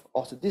liftoff,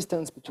 or the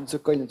distance between the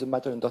coil and the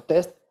material under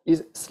test,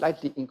 is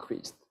slightly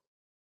increased.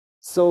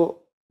 So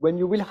when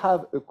you will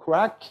have a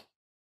crack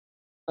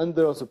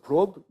under the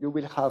probe, you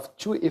will have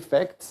two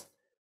effects.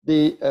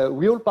 The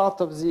real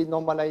part of the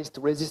normalized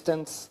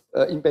resistance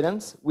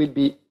impedance will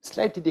be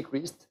slightly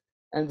decreased,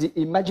 and the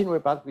imaginary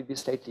part will be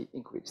slightly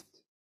increased.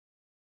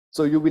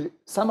 So you will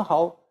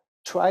somehow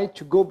try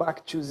to go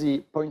back to the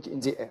point in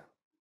the air.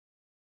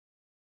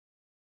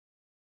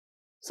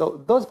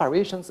 So those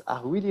variations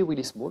are really,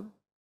 really small.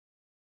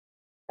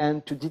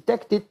 And to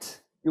detect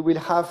it, you will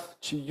have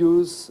to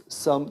use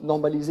some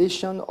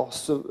normalization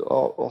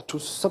or to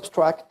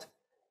subtract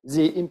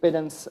the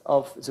impedance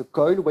of the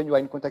coil when you are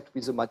in contact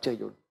with the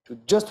material, to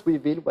just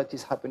reveal what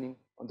is happening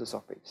on the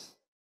surface.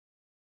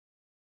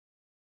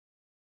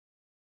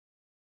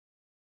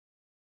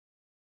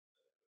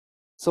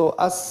 So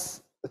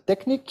as a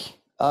technique,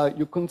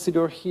 you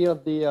consider here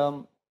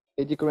the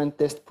eddy current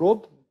test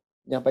probe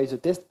nearby the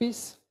test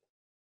piece.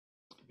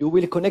 You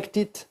will connect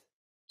it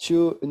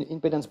to an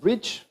impedance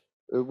bridge,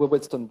 a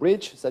Webstone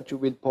bridge that you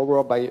will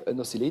power by an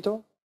oscillator.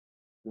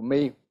 You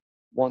may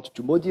want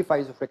to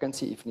modify the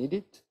frequency if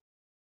needed.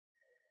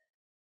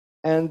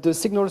 And the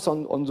signals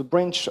on the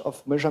branch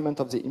of measurement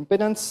of the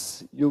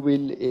impedance, you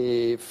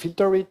will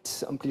filter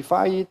it,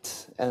 amplify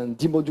it, and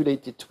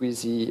demodulate it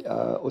with the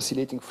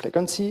oscillating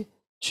frequency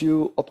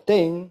to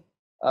obtain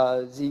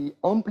the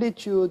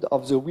amplitude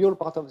of the real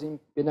part of the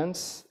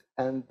impedance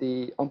and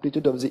the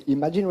amplitude of the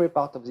imaginary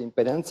part of the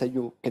impedance, and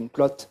you can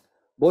plot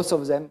both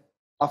of them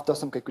after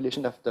some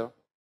calculation after,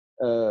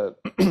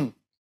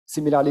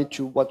 similarly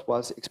to what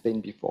was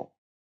explained before.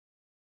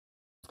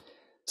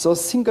 So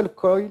single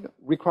coil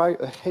require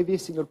a heavy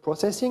signal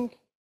processing,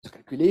 the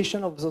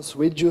calculation of those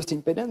reduced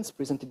impedance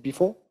presented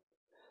before,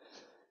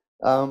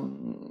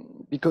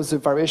 because the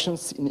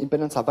variations in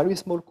impedance are very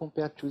small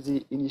compared to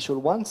the initial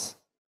ones.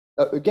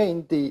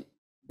 Again, the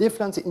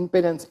difference in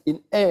impedance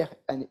in air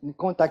and in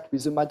contact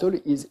with the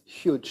material is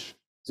huge.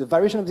 The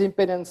variation of the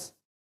impedance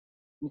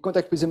in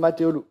contact with the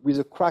material with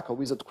a crack or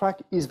without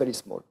crack is very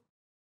small.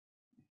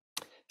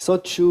 So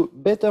to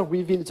better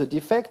reveal the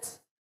defects,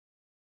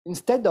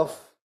 instead of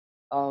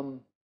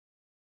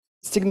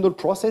signal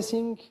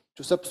processing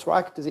to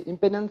subtract the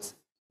impedance,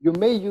 you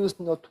may use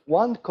not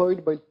one coil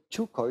but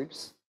two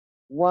coils,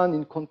 one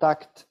in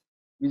contact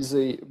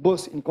with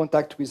both in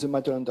contact with the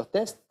material under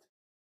test,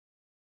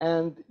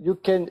 and you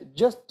can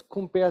just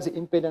compare the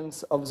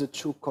impedance of the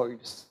two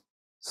coils,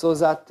 so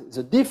that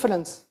the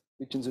difference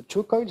between the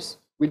two coils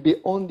will be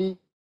only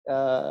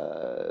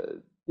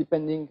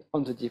depending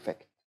on the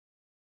defect.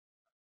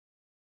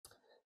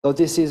 So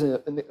this is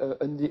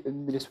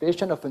an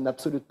illustration of an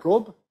absolute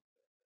probe.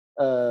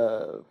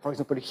 For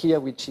example, here,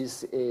 which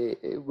is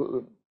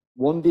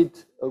wounded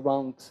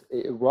around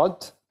a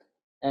rod.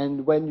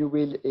 And when you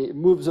will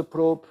move the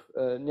probe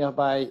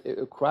nearby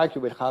a crack,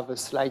 you will have a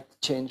slight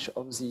change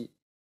of the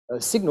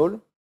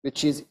signal,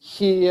 which is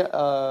here,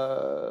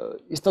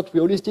 it's not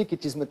realistic,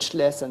 it is much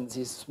less than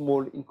this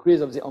small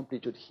increase of the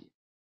amplitude here.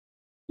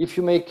 If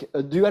you make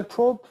a dual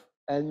probe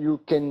and you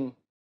can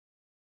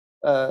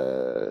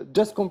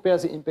just compare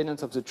the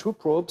impedance of the two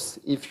probes,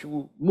 if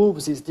you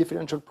move this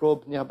differential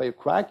probe nearby a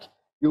crack,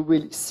 you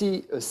will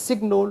see a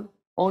signal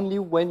only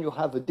when you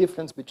have a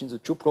difference between the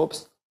two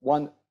probes,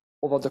 one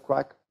over the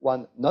crack,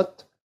 one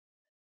not.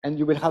 And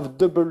you will have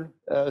double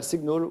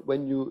signal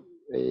when you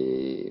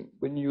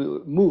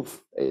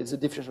move the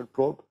differential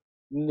probe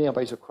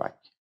nearby the crack.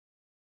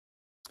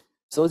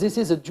 So this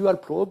is a dual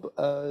probe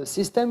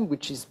system,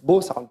 which is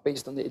both are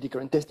based on the eddy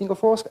current testing, of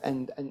course,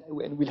 and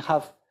will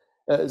have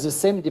the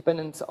same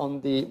dependence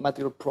on the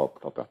material probe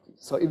properties.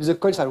 So if the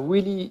coils are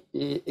really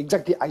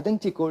exactly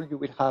identical, you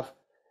will have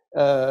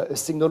a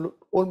signal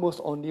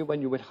almost only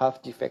when you will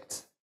have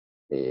defects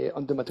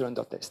on the material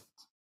under test.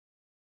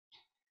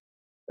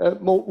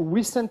 More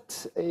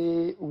recent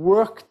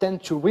work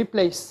tends to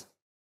replace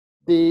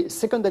the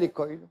secondary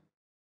coil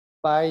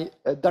by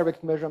a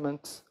direct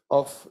measurement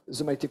of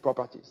the magnetic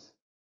properties.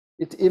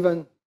 It's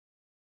even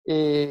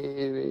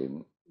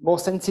more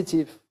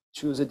sensitive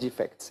to the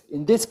defects.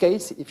 In this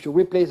case, if you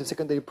replace the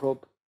secondary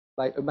probe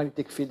by a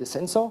magnetic field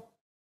sensor,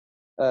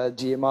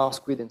 GMR,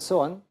 SQUID, and so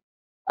on,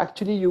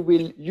 actually you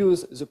will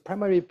use the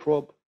primary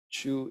probe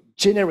to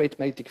generate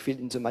magnetic field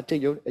in the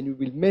material, and you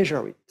will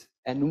measure it.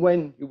 And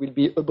when you will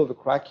be above a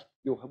crack,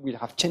 you will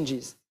have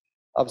changes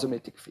of the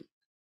magnetic field.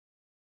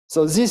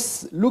 So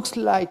this looks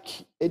like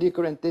eddy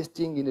current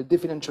testing in a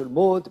differential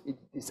mode. It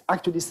is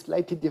actually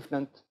slightly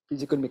different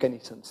physical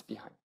mechanisms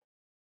behind.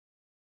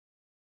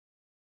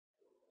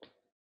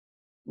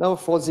 Now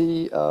for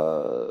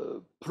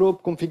the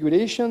probe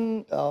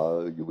configuration,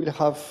 you will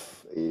have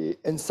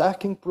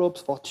encircling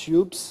probes for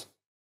tubes,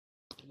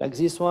 like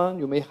this one.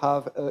 You may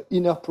have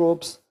inner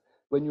probes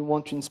when you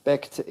want to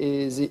inspect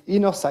the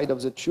inner side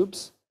of the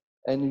tubes,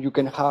 and you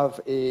can have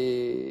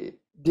a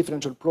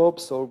differential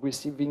probes or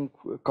receiving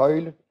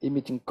coil,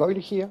 emitting coil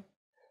here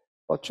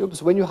for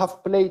tubes. When you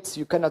have plates,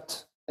 you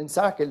cannot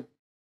encircle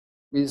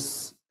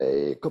with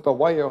a copper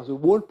wire the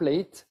whole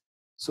plate,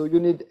 so you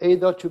need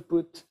either to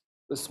put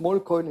a small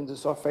coil in the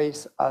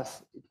surface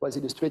as it was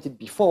illustrated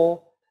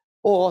before,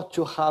 or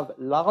to have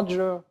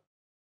larger,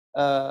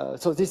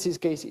 so this is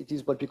case, it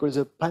is what we call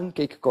the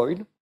pancake coil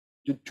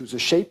due to the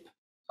shape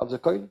of the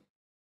coil.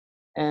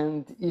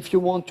 And if you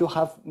want to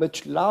have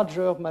much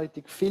larger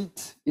magnetic field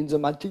in the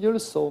material,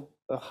 so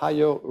a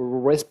higher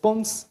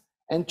response,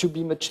 and to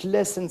be much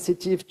less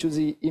sensitive to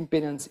the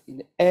impedance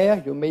in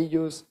air, you may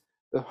use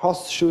a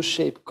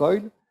horseshoe-shaped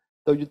coil.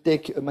 So you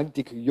take a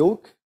magnetic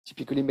yoke,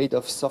 typically made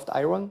of soft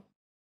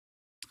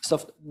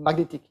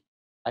magnetic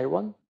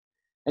iron,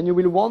 and you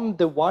will wound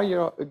the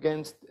wire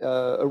against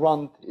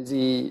around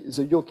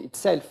the yoke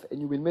itself, and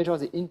you will measure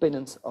the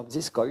impedance of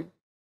this coil.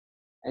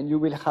 And you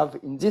will have,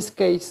 in this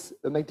case,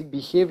 a magnetic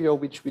behavior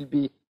which will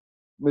be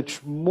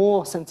much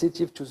more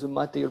sensitive to the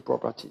material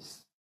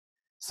properties.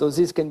 So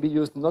this can be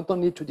used not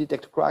only to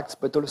detect cracks,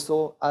 but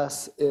also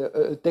as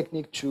a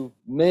technique to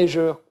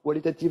measure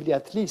qualitatively,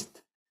 at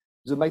least,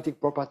 the magnetic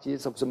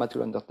properties of the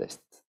material under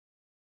test.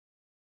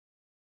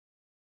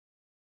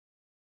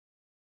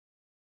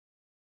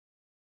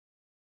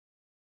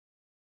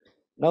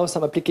 Now,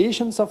 some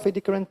applications of eddy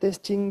current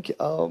testing.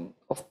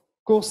 Of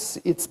course,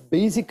 it's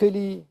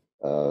basically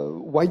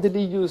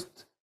widely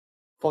used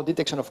for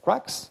detection of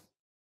cracks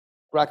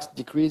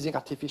decreasing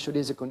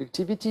artificially the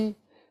conductivity,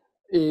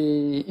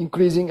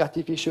 increasing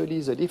artificially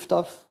the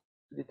liftoff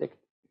to detect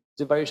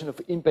the variation of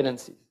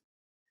impedances.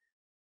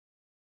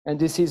 And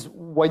this is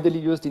widely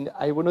used in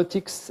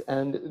aeronautics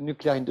and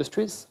nuclear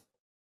industries.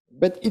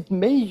 But it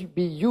may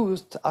be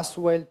used as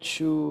well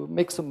to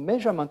make some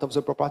measurement of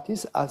the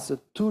properties as a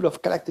tool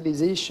of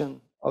characterization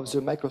of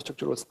the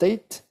microstructural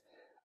state.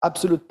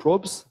 Absolute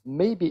probes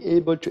may be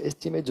able to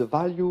estimate the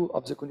value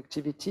of the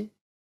conductivity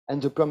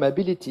and the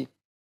permeability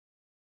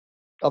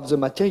of the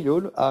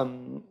material.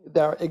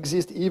 There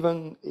exist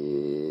even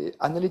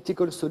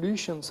analytical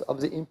solutions of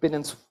the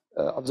impedance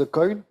of the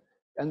coil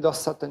under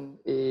certain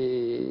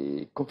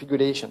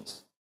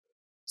configurations.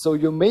 So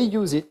you may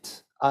use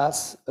it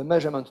as a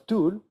measurement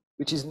tool,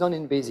 which is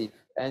non-invasive,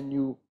 and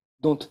you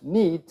don't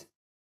need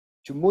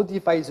to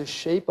modify the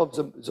shape of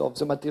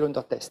the material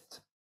under test.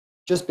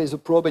 Just place a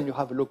probe and you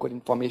have local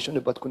information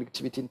about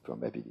conductivity and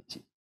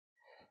permeability.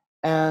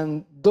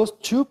 And those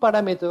two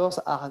parameters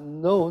are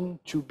known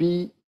to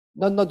be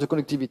not the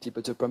conductivity,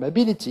 but the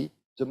permeability,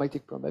 the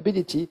magnetic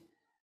permeability,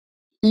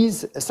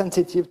 is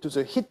sensitive to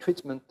the heat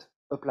treatment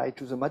applied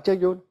to the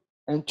material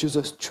and to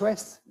the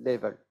stress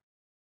level.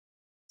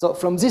 So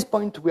from this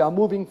point, we are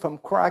moving from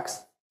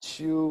cracks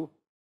to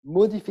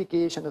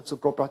modification of the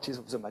properties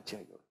of the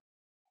material.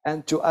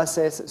 And to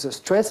assess the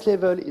stress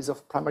level is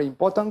of primary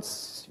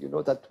importance. You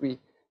know that we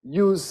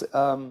use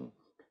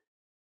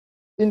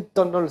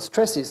internal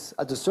stresses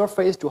at the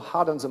surface to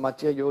harden the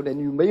material, and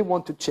you may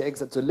want to check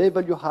that the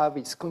level you have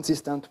is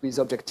consistent with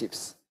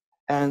objectives.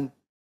 And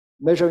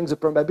measuring the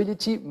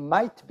permeability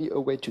might be a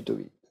way to do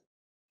it.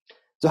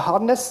 The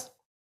hardness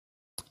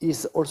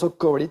is also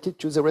correlated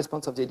to the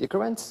response of the eddy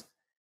currents.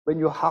 When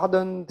you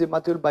harden the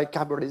material by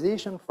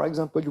carbonization, for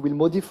example, you will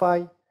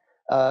modify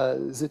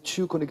the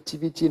two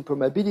conductivity and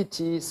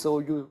permeability, so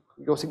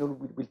your signal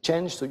will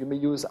change, so you may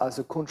use as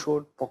a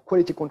control for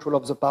quality control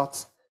of the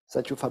parts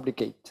that you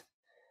fabricate.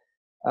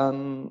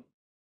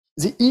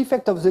 The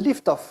effect of the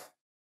liftoff.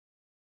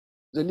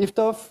 The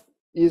liftoff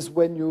is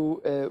when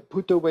you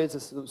put away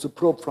the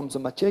probe from the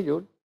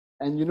material,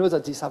 and you know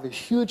that this has a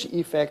huge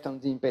effect on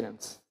the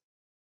impedance.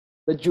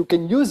 But you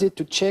can use it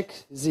to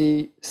check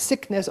the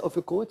thickness of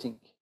a coating.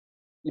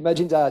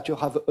 Imagine that you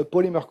have a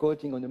polymer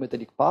coating on a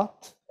metallic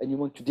part, and you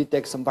want to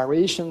detect some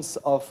variations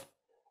of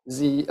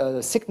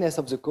the thickness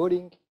of the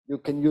coating. You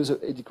can use an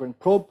eddy current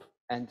probe,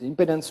 and the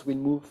impedance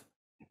will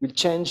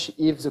change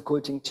if the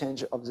coating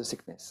change of the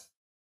thickness.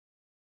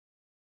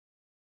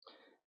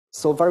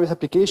 So various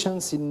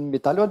applications in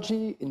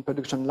metallurgy, in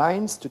production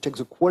lines, to check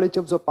the quality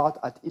of the part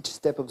at each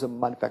step of the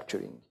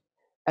manufacturing.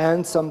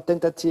 And some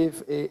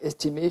tentative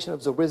estimation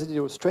of the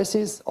residual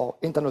stresses or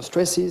internal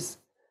stresses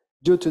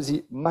due to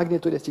the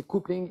magnetoelastic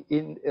coupling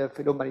in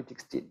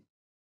ferromagnetic steel.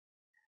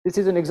 This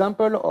is an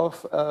example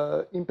of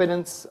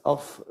impedance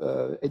of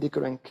eddy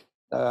current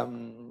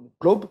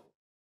probe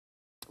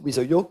with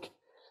a yoke,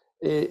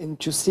 and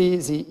to see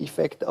the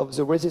effect of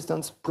the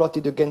resistance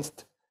plotted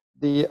against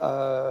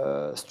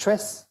the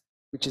stress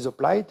which is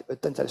applied, a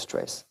tensile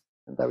stress.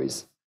 And there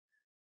is,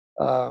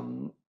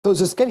 so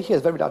the scale here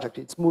is very large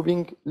actually. It's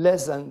moving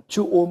less than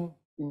 2 ohm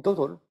in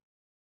total.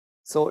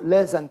 So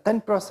less than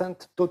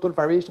 10% total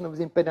variation of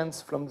the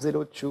impedance from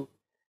 0 to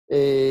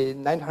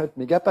 900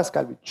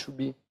 megapascal, which should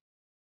be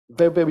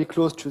very, very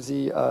close to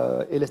the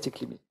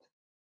elastic limit.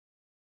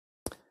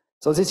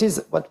 So this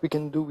is what we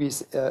can do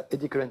with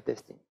eddy current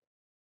testing.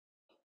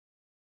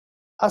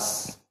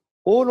 As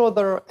all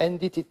other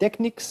NDT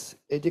techniques,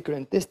 eddy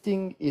current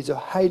testing is a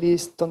highly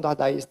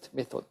standardized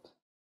method.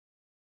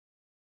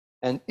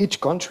 And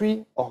each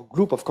country or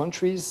group of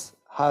countries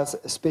has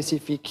a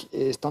specific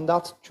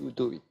standard to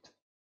do it.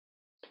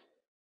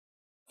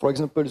 For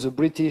example, the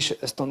British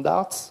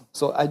standards.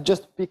 So I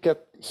just pick up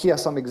here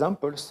some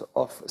examples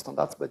of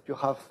standards, but you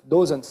have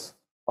dozens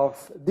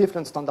of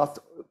different standards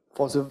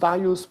for the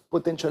various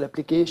potential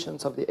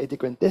applications of the eddy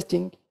current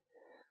testing.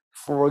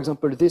 For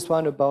example, this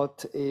one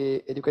about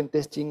eddy current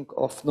testing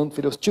of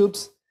non-ferrous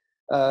tubes,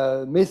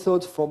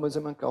 methods for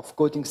measurement of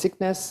coating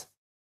thickness,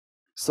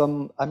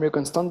 some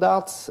American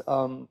standards,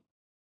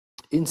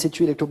 in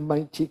situ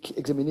electromagnetic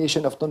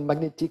examination of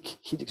non-magnetic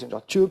heat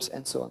exchanger tubes,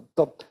 and so on.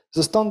 So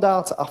the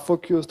standards are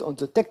focused on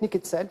the technique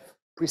itself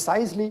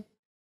precisely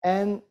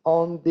and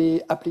on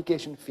the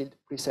application field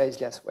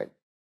precisely as well.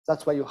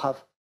 That's why you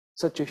have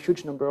such a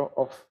huge number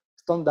of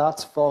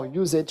standards for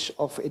usage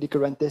of eddy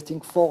current testing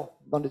for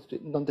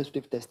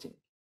non-destructive testing.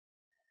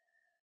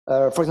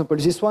 For example,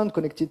 this one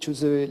connected to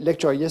the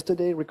lecture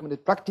yesterday,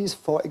 recommended practice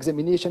for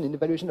examination and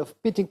evaluation of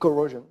pitting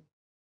corrosion.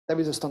 There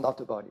is a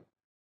standard about it.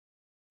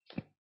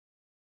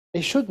 I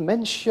should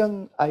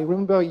mention, I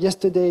remember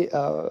yesterday,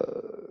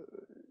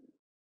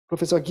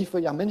 Professor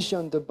Guy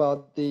mentioned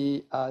about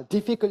the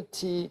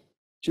difficulty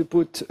to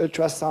put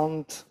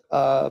ultrasound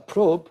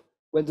probe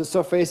when the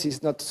surface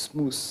is not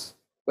smooth,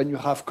 when you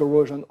have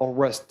corrosion or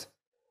rust.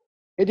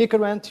 Eddy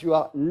current, you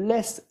are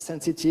less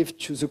sensitive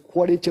to the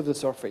quality of the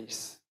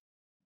surface.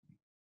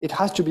 It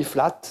has to be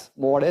flat,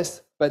 more or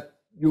less, but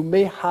you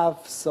may have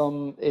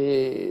some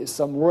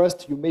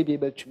rust, you may be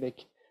able to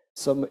make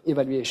some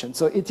evaluation.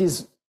 So it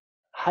is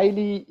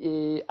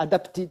highly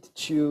adapted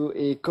to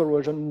a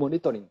corrosion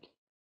monitoring.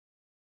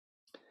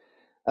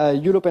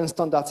 European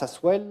standards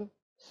as well,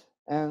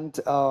 and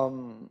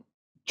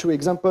 2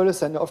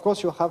 examples, and of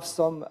course you have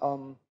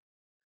some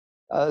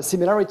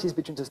similarities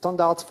between the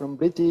standards from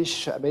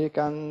British,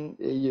 American,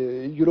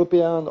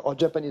 European, or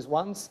Japanese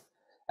ones,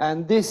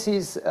 and this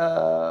is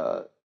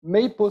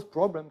may pose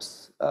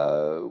problems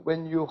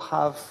when you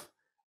have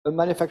a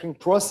manufacturing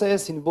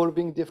process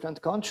involving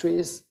different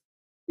countries,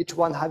 each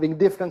one having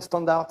different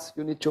standards.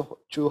 You need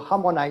to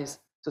harmonize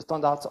the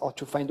standards or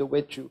to find a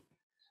way to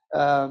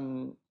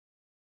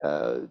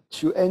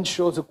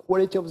ensure the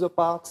quality of the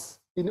parts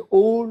in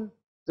all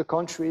the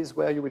countries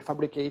where you will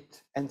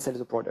fabricate and sell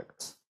the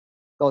products.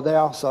 So there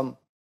are some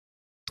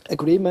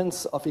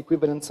agreements of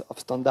equivalence of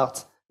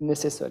standards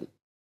necessary.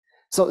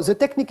 So the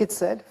technique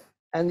itself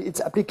and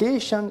its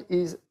application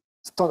is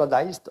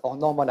standardized or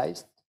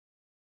normalized,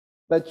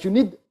 but you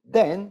need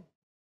then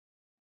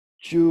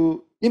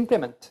to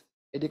implement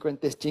eddy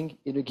current testing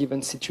in a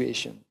given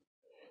situation.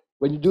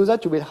 When you do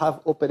that, you will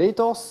have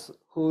operators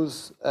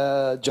whose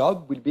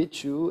job will be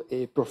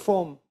to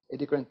perform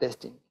eddy current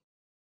testing.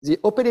 The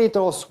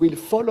operators will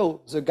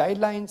follow the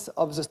guidelines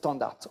of the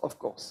standards, of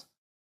course,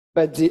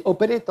 but the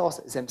operators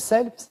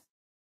themselves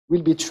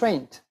will be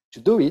trained to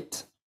do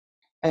it.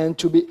 And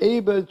to be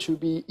able to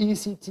be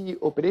ECT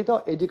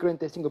operator, eddy current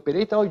testing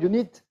operator, you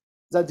need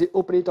that the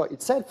operator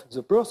itself,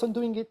 the person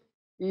doing it,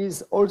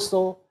 is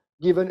also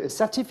given a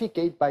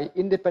certificate by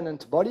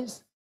independent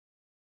bodies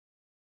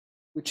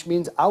which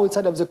means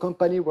outside of the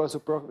company where the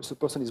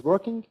person is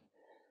working,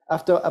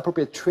 after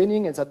appropriate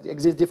training, and that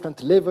exists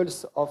different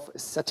levels of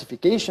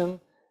certification.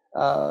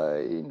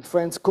 In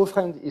France,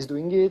 CoFriend is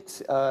doing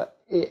it,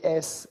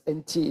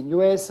 ASNT in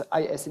US,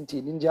 ISNT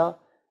in India,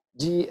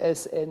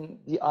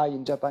 GSNDI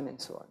in Japan, and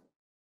so on.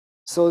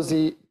 So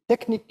the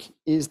technique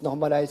is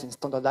normalized and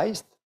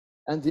standardized,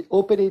 and the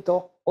operator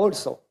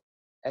also.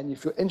 And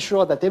if you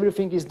ensure that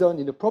everything is done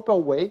in the proper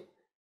way,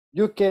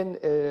 you can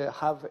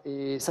have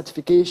a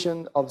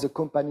certification of the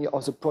company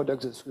or the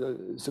product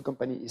the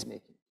company is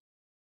making.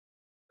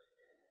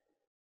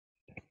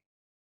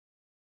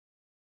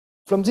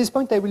 From this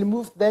point, I will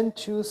move then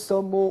to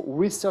some more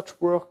research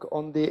work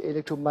on the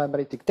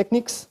electromagnetic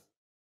techniques,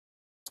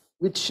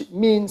 which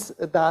means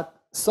that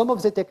some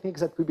of the techniques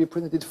that will be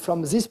presented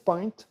from this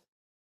point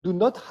do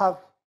not have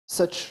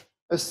such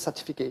a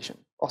certification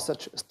or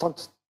such a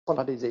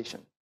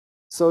standardization.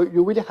 So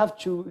you really have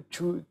to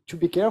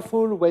be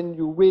careful when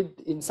you read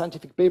in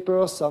scientific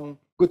papers some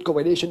good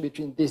correlation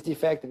between this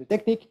defect and the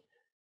technique.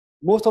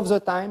 Most of the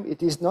time,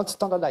 it is not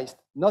standardized,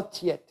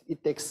 not yet.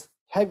 It takes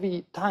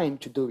heavy time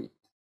to do it.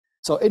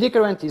 So eddy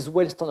current is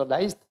well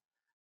standardized.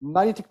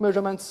 Magnetic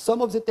measurements,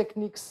 some of the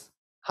techniques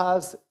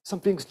has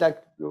some things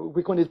like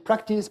recorded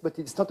practice, but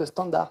it's not a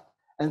standard.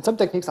 And some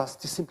techniques are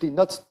simply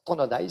not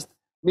standardized,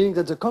 meaning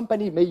that the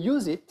company may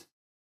use it,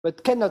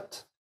 but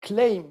cannot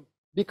claim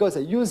because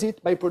I use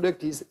it, my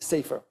product is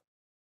safer.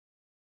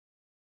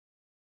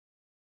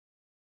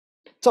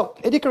 So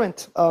eddy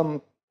current,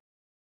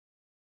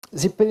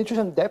 the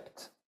penetration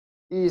depth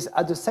is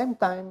at the same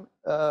time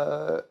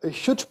a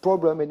huge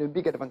problem and a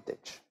big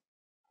advantage.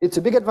 It's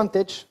a big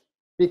advantage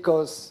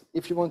because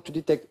if you want to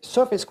detect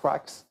surface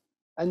cracks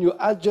and you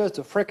adjust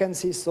the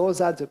frequency so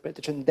that the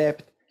penetration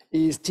depth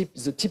is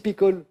the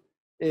typical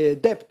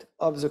depth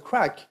of the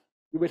crack,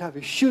 you will have a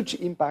huge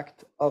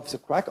impact of the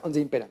crack on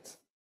the impedance.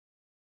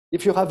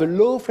 If you have a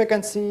low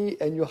frequency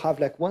and you have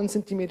like 1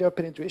 centimeter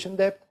penetration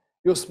depth,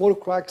 your small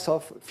cracks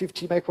of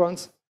 50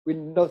 microns will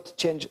not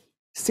change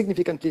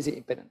significantly the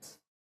impedance.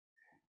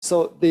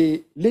 So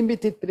the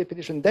limited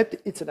penetration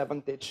depth, it's an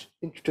advantage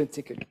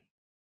intrinsically.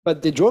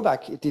 But the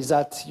drawback it is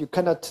that you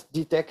cannot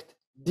detect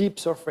deep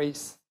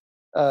surface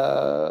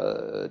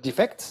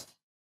defects,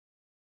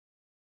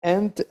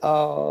 and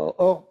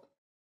or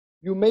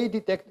you may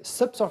detect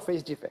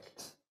subsurface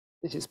defects.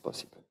 This is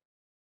possible.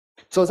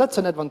 So that's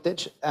an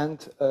advantage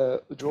and a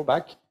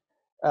drawback.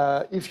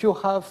 If you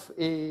have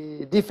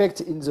a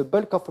defect in the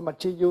bulk of a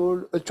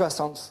material,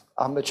 ultrasounds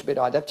are much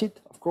better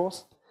adapted, of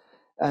course.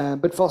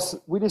 But for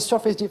really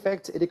surface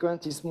defects, eddy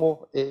current is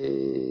more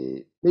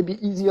maybe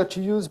easier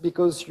to use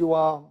because you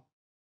are,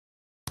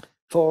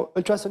 for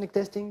ultrasonic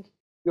testing,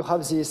 you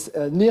have this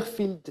near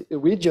field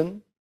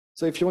region.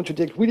 So if you want to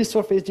detect really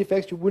surface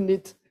defects, you will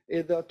need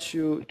either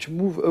to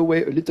move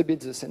away a little bit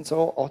the sensor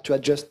or to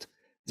adjust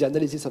the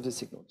analysis of the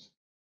signals.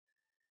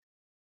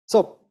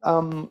 So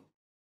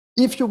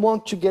if you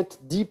want to get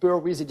deeper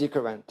with eddy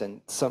current,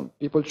 and some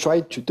people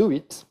try to do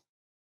it,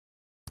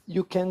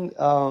 you can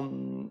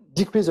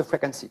decrease the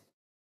frequency.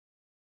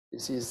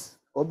 This is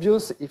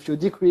obvious. If you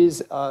decrease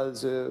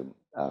the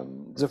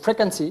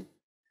frequency,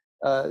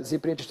 the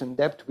penetration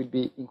depth will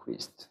be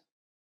increased.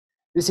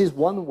 This is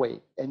one way,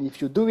 and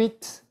if you do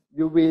it,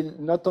 you will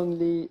not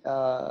only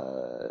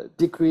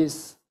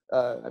increase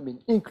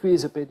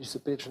the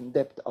penetration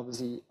depth of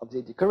the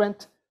eddy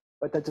current,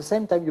 but at the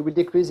same time you will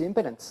decrease the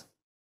impedance.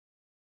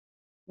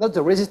 Not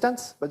the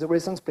resistance, but the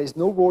resistance plays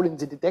no role in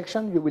the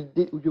detection. You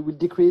will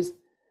decrease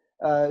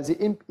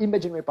the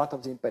imaginary part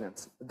of the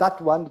impedance,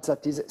 that one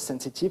that is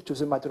sensitive to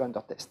the material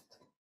under test.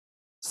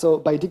 So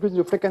by decreasing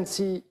the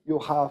frequency, you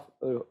have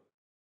a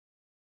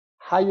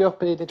higher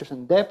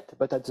penetration depth,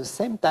 but at the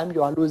same time,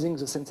 you are losing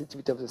the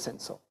sensitivity of the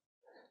sensor.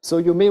 So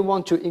you may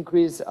want to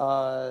increase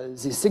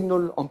the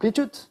signal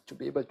amplitude to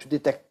be able to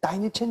detect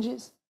tiny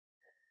changes,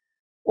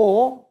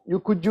 or you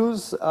could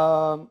use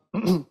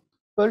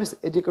pulse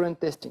eddy current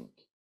testing.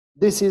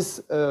 This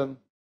is a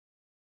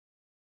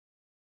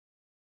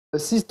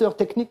sister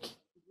technique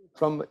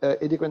from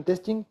eddy current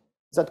testing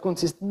that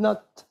consists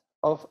not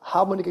of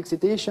harmonic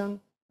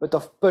excitation, but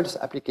of pulse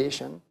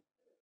application,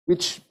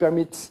 which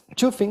permits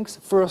two things.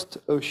 First,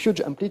 a huge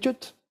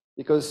amplitude,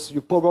 because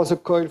you power the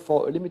coil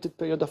for a limited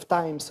period of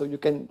time, so you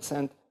can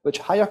send much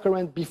higher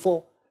current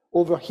before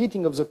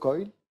overheating of the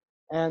coil.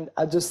 And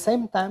at the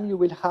same time, you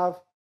will have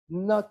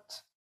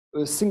not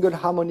a single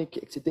harmonic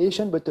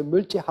excitation, but a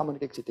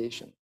multi-harmonic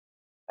excitation,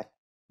 like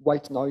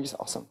white noise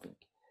or something.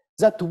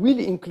 That will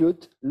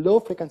include low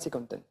frequency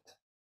content.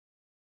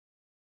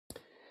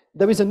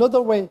 There is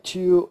another way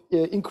to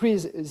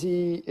increase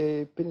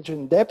the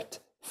penetration depth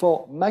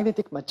for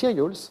magnetic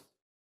materials.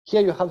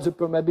 Here you have the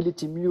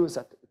permeability mu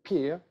that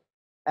appear.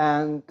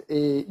 And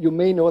you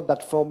may know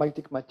that for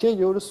magnetic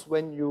materials,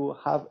 when you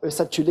have a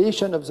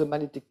saturation of the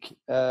magnetic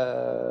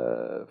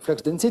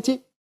flux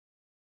density,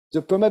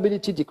 the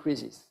permeability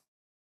decreases.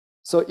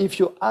 So if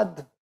you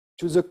add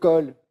to the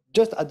coil,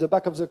 just at the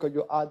back of the coil,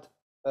 you add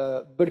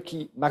a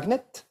bulky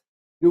magnet,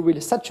 you will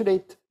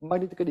saturate,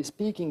 magnetically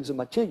speaking, the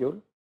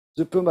material,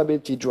 the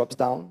permeability drops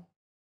down,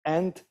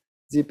 and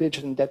the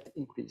penetration depth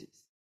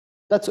increases.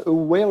 That's a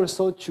way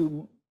also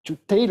to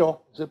tailor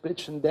the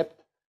penetration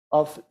depth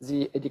of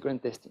the eddy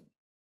current testing.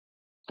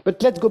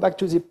 But let's go back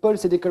to the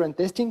pulse eddy current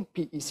testing,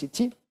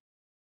 PECT.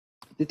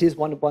 This is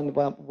one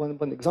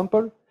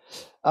example.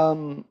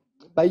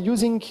 By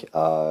using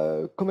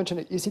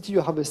conventional ECT,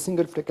 you have a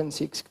single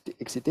frequency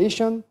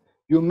excitation.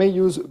 You may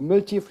use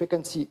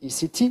multi-frequency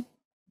ECT.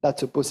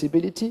 That's a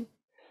possibility.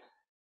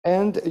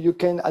 And you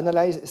can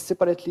analyze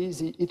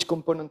separately each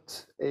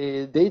component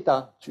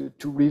data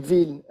to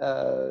reveal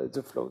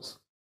the flows.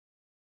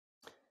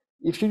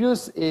 If you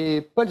use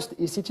a pulsed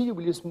ECT, you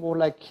will use more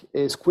like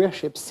a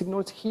square-shaped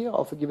signals here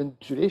of a given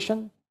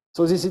duration.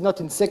 So this is not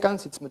in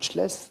seconds, it's much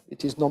less.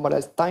 It is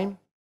normalized time.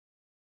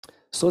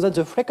 So that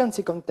the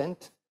frequency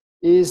content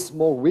is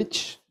more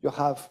rich. You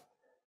have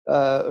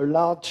a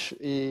large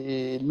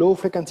low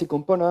frequency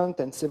component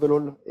and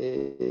several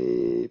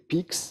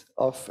peaks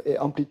of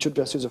amplitude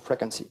versus the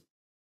frequency.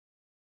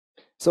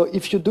 So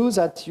if you do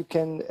that, you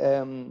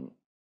can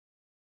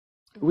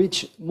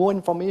reach more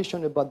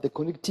information about the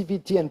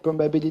conductivity and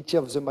permeability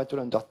of the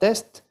material under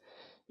test.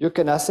 You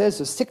can assess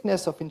the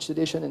thickness of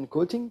insulation and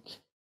coating,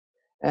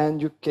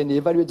 and you can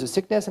evaluate the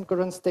thickness and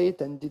corrosion state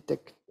and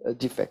detect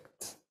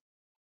defects.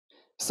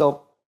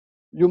 So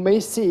you may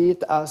see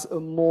it as a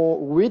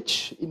more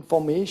rich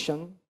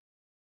information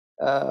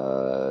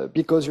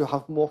because you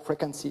have more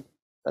frequency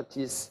that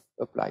is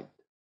applied.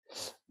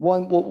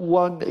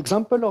 One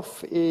example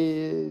of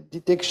a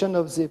detection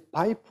of the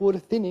pipe wall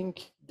thinning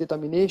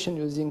determination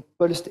using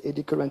pulsed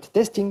eddy current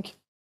testing,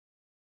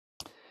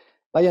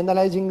 by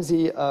analyzing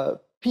the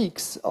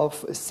peaks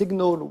of a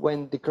signal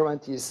when the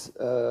current is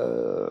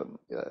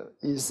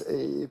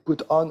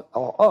put on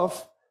or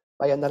off,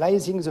 by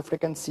analyzing the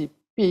frequency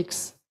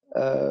peaks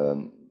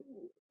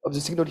of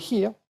the signal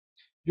here,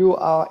 you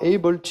are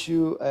able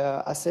to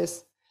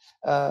assess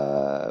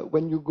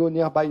when you go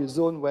nearby a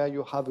zone where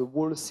you have a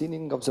wall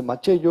thinning of the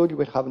material, you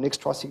will have an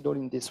extra signal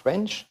in this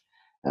range.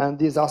 And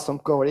these are some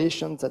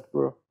correlations that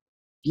were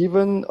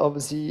given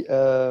of the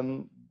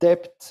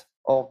depth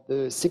of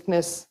the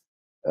thickness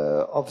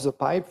of the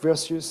pipe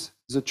versus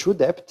the true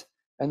depth,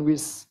 and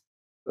with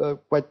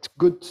quite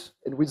good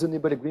and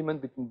reasonable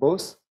agreement between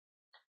both,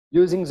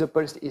 using the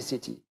pulsed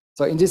ECT.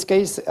 So in this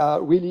case,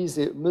 really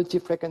the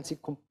multi-frequency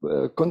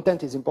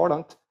content is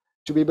important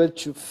to be able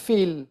to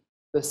feel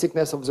the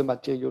thickness of the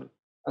material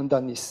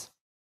underneath.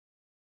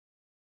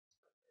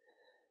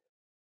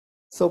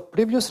 So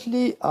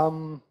previously,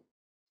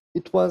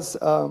 it was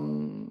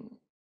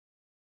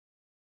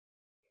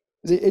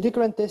the eddy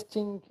current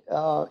testing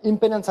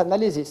impedance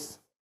analysis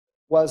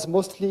was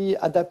mostly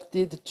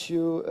adapted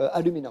to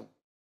aluminum,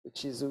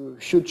 which is a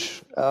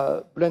huge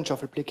branch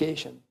of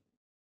application.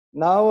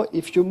 Now,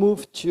 if you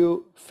move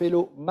to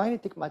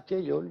ferromagnetic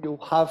material, you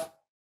have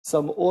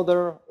some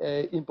other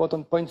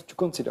important points to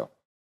consider.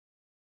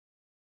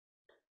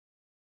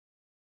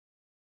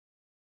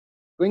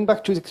 Going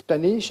back to the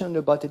explanation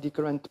about eddy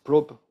current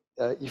probe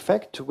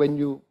effect, when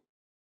you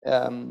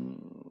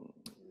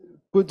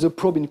put the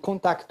probe in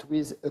contact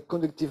with a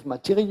conductive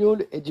material,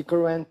 eddy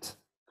current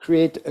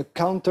create a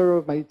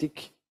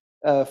counter-magnetic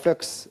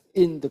flux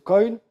in the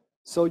coil,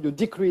 so you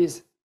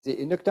decrease the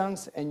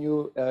inductance and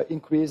you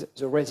increase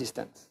the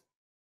resistance.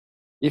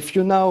 If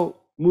you now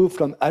move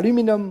from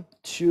aluminum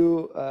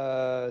to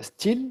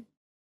steel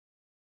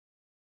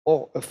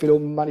or a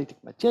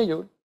ferromagnetic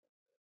material,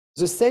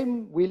 the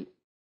same will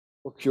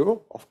occur,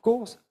 of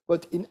course,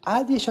 but in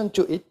addition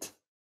to it,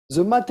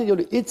 the material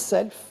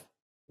itself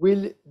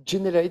will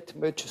generate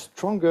much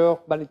stronger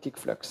magnetic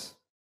flux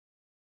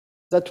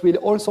that will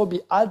also be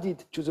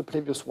added to the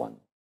previous one.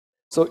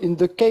 So in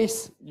the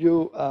case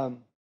you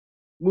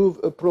move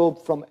a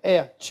probe from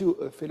air to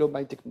a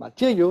ferromagnetic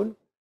material,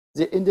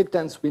 the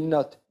inductance will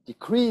not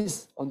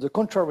decrease. On the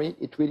contrary,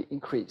 it will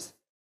increase.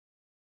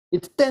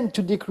 It tends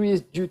to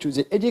decrease due to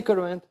the eddy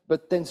current,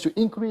 but tends to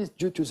increase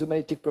due to the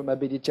magnetic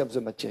permeability of the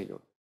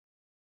material.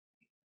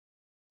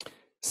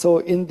 So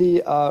in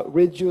the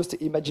reduced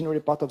imaginary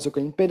part of the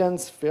coil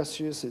impedance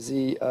versus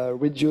the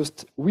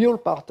reduced real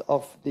part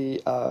of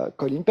the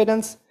coil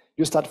impedance,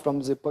 you start from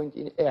the point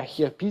in air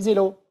here,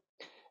 P0,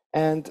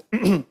 and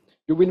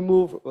you will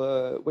move,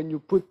 when you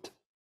put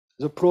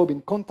the probe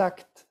in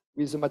contact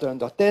with the material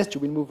under test, you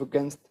will move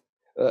against,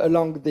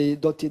 along the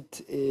dotted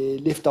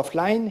lift-off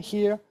line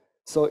here.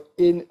 So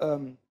in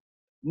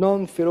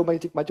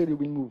non-ferromagnetic material, you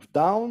will move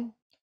down,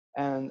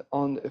 and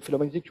on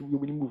ferromagnetic, you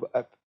will move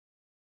up.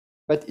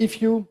 But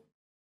if you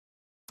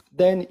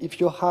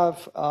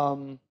have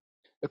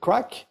a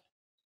crack,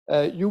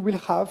 you will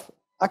have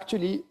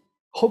actually,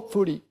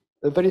 hopefully,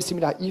 a very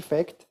similar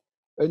effect,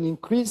 an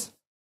increase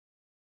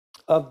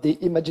of the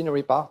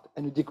imaginary part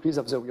and a decrease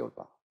of the real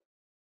part.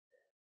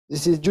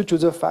 This is due to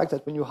the fact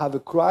that when you have a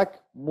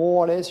crack,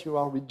 more or less you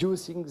are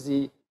reducing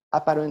the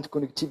apparent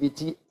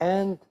conductivity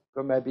and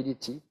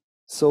permeability.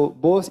 So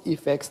both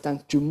effects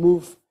tend to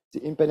move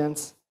the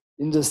impedance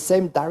in the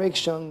same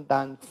direction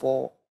than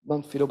for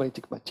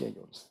non-ferromagnetic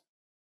materials.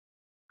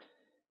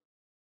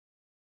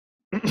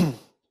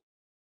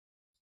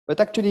 But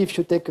actually, if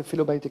you take a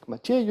ferromagnetic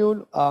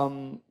material,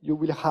 you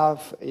will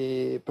have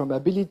a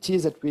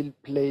permeability that will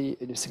play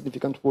a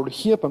significant role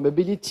here.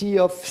 Permeability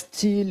of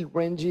steel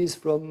ranges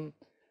from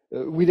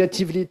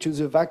relatively to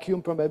the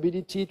vacuum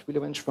permeability. It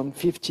will range from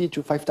 50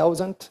 to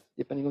 5,000,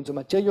 depending on the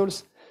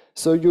materials.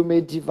 So you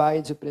may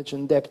divide the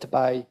penetration depth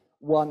by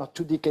 1 or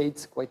 2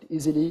 decades quite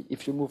easily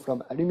if you move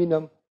from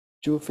aluminum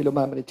to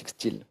ferromagnetic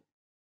steel.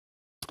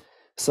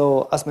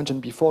 So as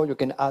mentioned before, you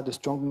can add a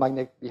strong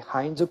magnet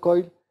behind the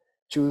coil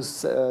to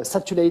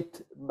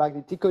saturate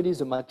magnetically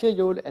the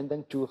material, and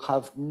then to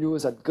have mu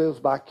that goes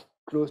back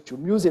close to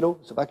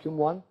mu0, the vacuum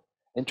one,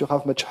 and to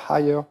have much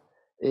higher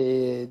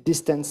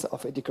distance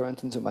of eddy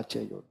current in the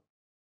material.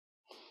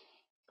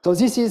 So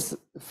this is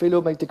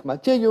ferromagnetic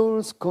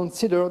materials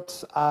considered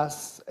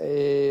as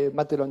a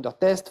material under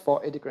test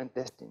for eddy current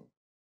testing.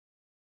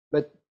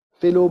 But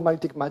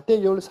ferromagnetic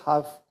materials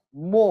have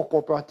more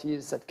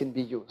properties that can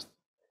be used.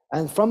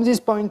 And from this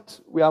point,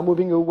 we are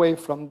moving away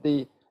from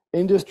the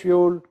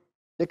industrial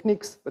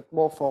techniques, but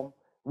more from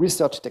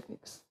research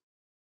techniques.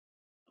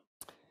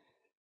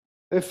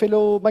 A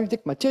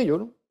ferromagnetic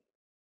material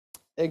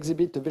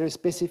exhibits a very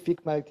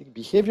specific magnetic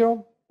behavior,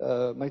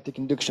 magnetic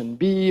induction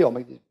B or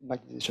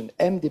magnetization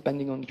M,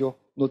 depending on your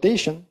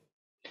notation.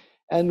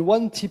 And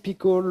one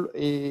typical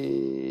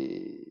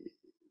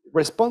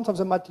response of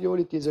the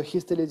material, it is a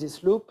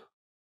hysteresis loop,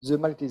 the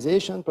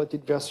magnetization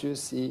plotted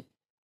versus the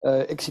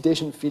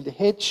excitation field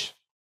H.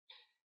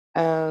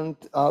 And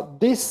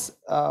this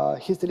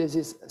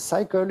hysteresis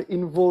cycle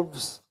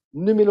involves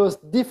numerous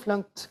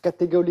different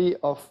categories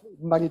of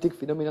magnetic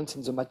phenomena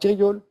in the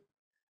material,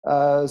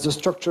 the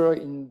structure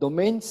in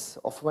domains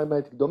of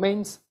magnetic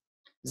domains,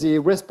 the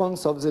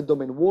response of the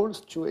domain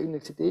walls to an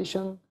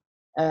excitation,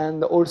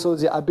 and also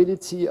the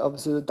ability of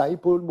the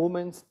dipole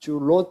moments to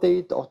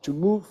rotate or to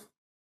move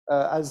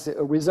as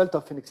a result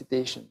of an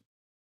excitation.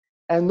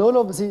 And all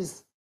of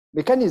these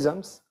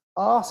mechanisms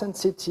are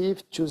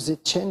sensitive to the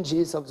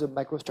changes of the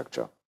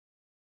microstructure.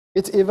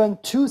 It's even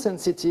too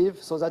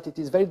sensitive so that it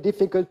is very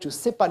difficult to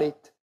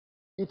separate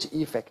each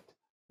effect.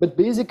 But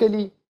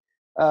basically,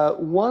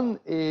 one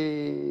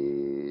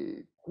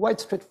quite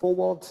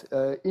straightforward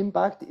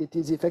impact, it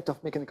is the effect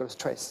of mechanical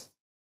stress.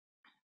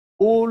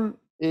 All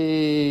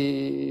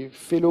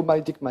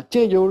ferromagnetic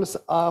materials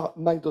are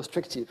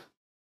magnetostrictive.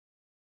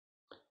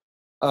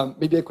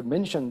 Maybe I could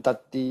mention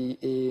that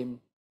the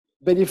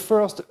very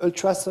first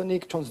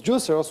ultrasonic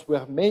transducers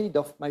were made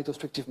of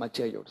magnetostrictive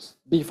materials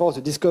before the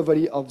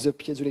discovery of the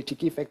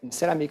piezoelectric effect in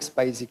ceramics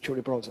by the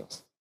Curie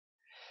brothers.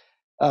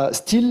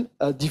 Steel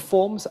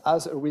deforms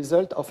as a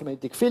result of a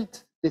magnetic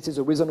field. This is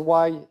the reason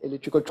why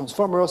electrical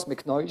transformers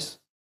make noise.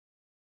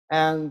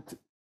 And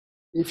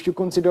if you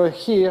consider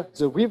here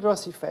the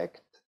reverse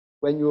effect,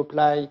 when you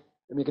apply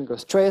a mechanical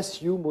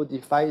stress, you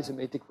modify the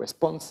magnetic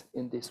response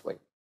in this way.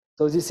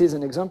 So this is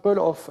an example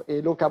of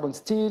a low carbon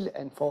steel,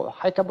 and for a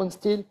high carbon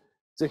steel,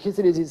 the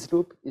hysteresis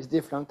loop is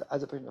different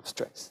as a function of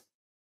stress.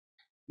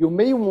 You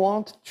may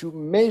want to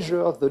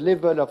measure the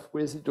level of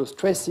residual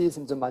stresses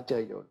in the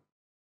material.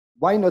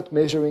 Why not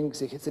measuring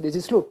the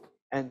hysteresis loop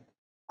and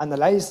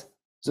analyze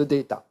the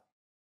data?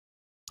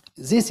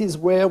 This is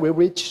where we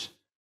reach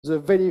the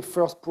very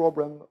first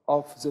problem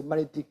of the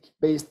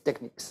magnetic-based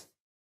techniques,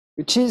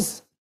 which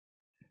is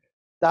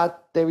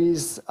that there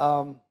is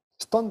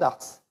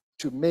standards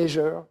to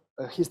measure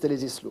a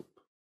hysteresis loop.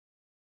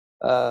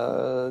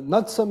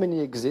 Not so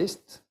many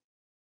exist,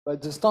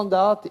 but the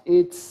standard,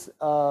 it's,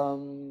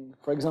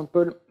 for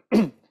example,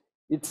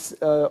 it's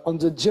on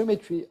the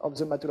geometry of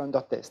the material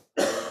under test,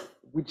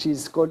 which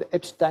is called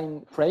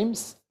Epstein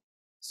frames.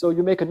 So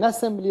you make an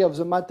assembly of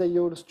the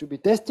materials to be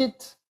tested,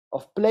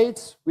 of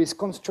plates with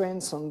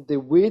constraints on the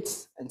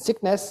width and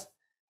thickness.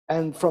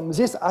 And from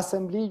this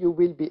assembly, you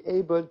will be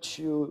able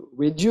to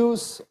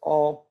reduce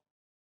or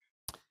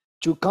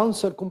to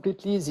cancel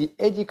completely the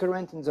eddy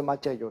current in the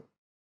material.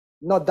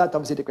 Not that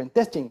of the eddy current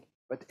testing,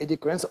 but eddy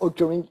currents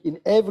occurring in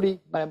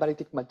every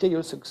magnetic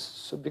material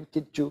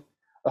subjected to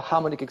a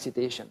harmonic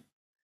excitation.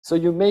 So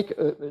you make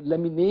a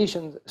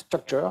lamination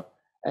structure,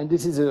 and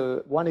this is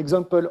one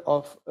example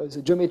of the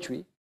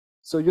geometry.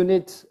 So you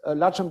need a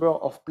large number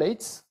of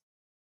plates,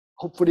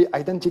 hopefully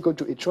identical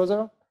to each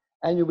other,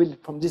 and you will,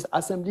 from this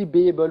assembly,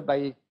 be able,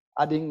 by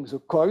adding the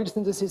coils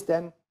in the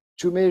system,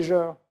 to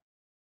measure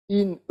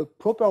in a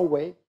proper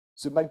way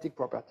the magnetic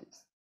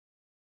properties.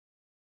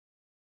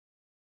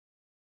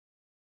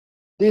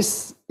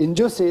 This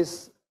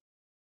induces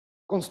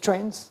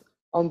constraints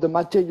on the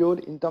material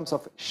in terms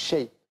of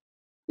shape.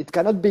 It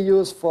cannot be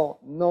used for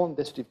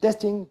non-destructive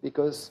testing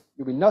because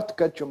you will not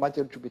cut your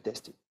material to be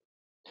tested.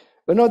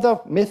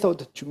 Another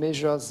method to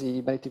measure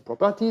the magnetic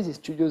properties is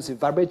to use a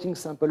vibrating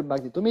sample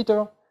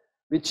magnetometer,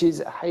 which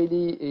is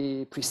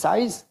highly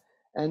precise.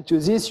 And to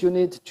this, you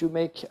need to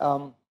make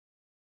a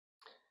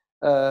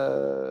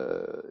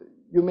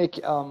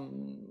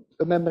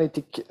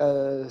magnetic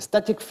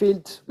static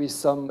field with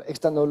some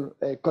external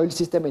coil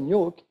system and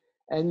yoke,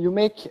 and you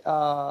make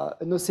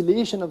an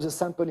oscillation of the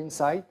sample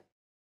inside,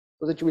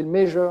 so that you will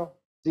measure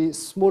the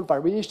small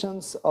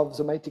variations of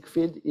the magnetic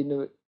field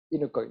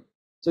in a coil.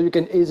 So you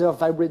can either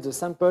vibrate the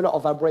sample or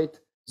vibrate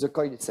the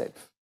coil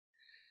itself.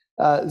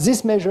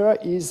 This measure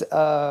is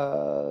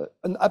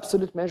an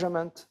absolute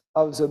measurement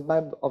of the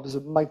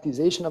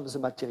magnetization of the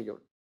material.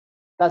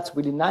 That's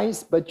really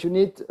nice, but you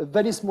need a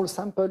very small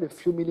sample, a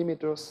few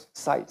millimeters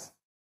size.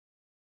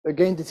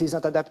 Again, this is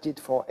not adapted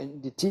for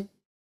NDT.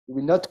 You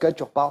will not cut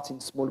your parts in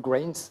small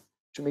grains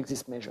to make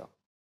this measure.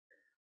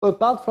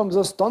 Apart from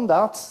those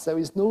standards, there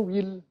is no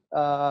real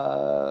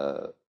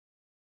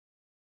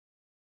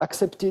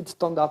accepted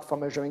standard for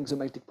measuring the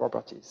magnetic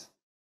properties.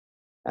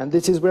 And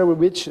this is where we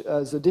reach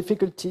the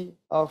difficulty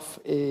of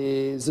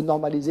the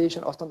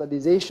normalization or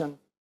standardization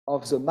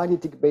of the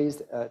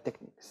magnetic-based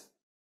techniques.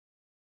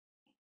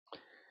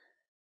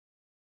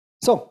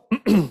 So,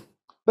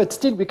 but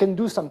still we can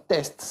do some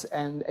tests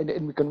and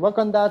we can work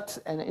on that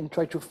and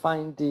try to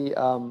find the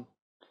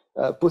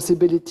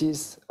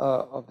possibilities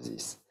of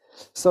this.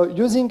 So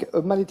using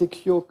a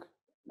magnetic yoke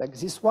like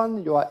this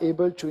one, you are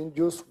able to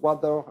induce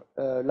rather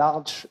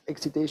large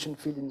excitation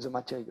field in the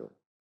material.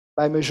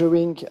 By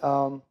measuring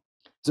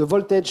the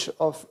voltage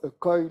of a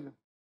coil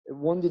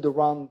wounded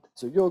around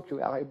the yoke,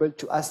 you are able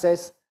to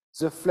assess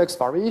the flux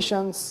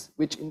variations,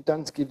 which in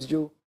turn gives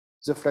you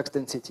the flux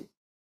density.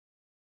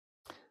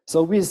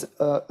 So with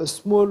a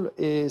small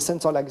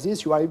sensor like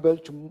this, you are able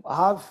to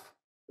have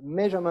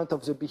measurement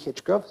of the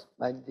BH curves,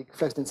 magnetic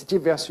flux density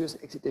versus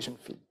excitation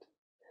field.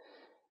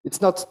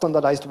 It's not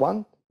standardized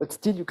one, but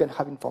still you can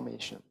have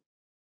information.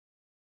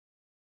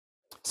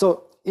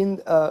 So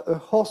in a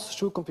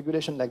horseshoe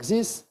configuration like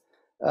this,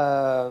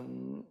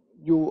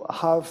 you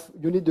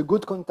need a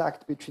good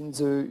contact between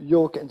the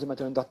yoke and the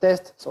material under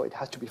test, so it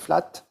has to be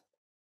flat.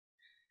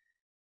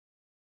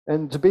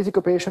 And the basic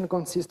operation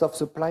consists of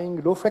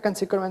supplying low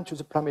frequency current to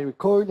the primary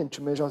coil and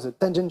to measure the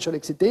tangential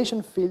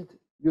excitation field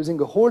using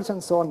a Hall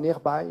sensor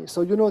nearby.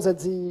 So you know that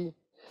the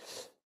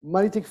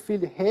magnetic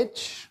field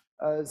H,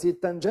 the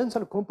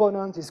tangential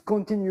component is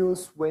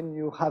continuous when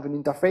you have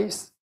an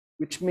interface,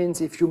 which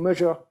means if you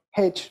measure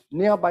H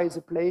nearby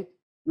the plate,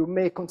 you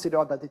may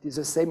consider that it is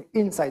the same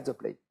inside the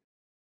plate.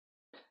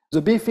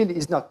 The B field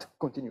is not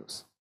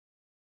continuous.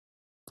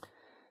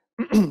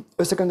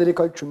 A secondary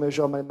coil to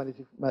measure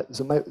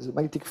the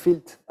magnetic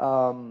field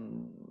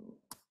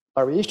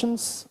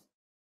variations.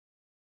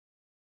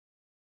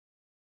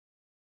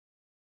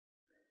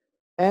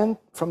 And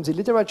from the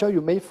literature,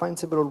 you may find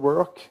several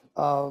work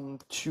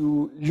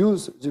to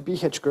use the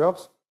BH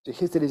curves, the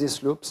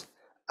hysteresis loops,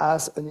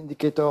 as an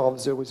indicator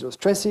of the residual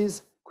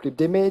stresses, clip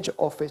damage,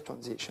 or phase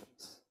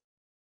transitions.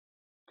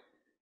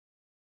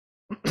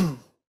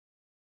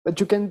 But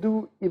you can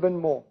do even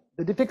more.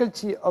 The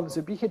difficulty of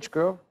the BH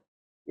curve,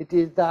 it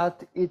is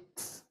that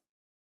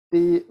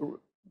the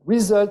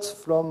results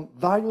from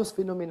various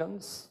phenomena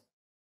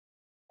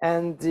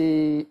and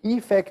the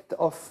effect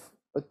of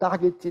a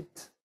targeted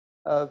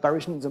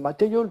variation in the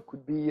material,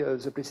 could be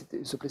the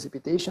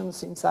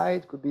precipitations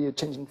inside, could be a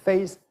change in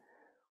phase,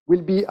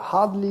 will be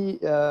hardly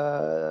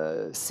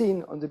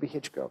seen on the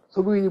BH curve.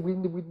 So we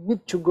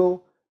need to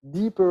go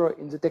deeper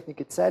in the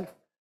technique itself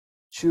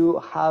to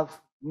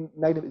have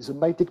the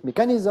magnetic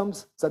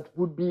mechanisms that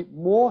would be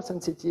more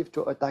sensitive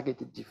to a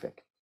targeted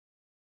defect.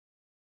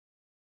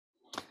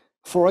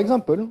 For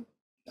example,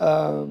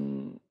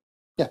 the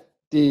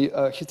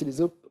hysteresis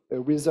loop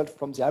result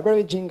from the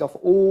averaging of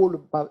all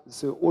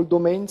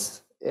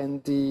domains,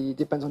 and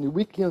depends only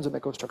weakly on the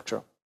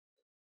microstructure.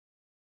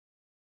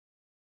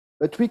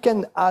 But we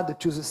can add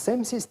to the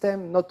same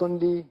system not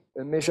only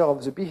a measure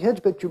of the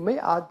BH, but you may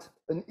add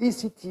an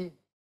ECT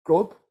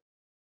probe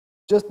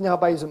just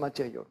nearby the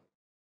material.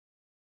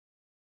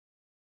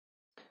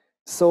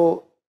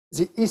 So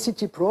the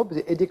ECT probe,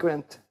 the eddy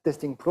current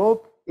testing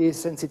probe,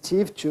 is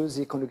sensitive to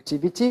the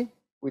conductivity,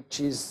 which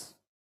is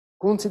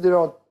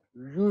considered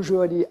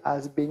usually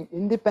as being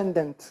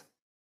independent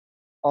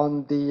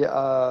on the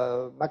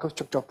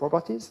microstructure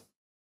properties,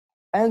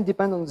 and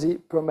depend on the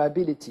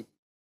permeability.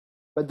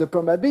 But the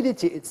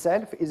permeability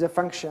itself is a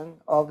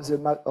function of the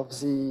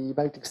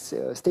magnetic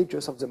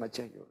status of the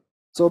material.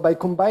 So by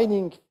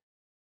combining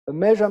a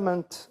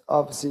measurement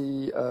of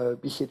the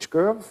BH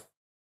curve,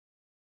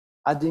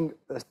 adding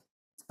a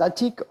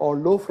static or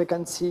low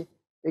frequency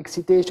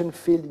excitation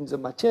field in the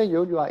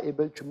material, you are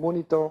able to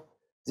monitor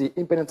the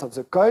impedance of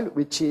the coil,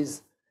 which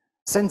is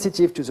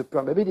sensitive to the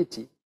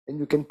permeability, and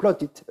you can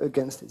plot it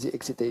against the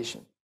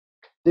excitation.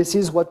 This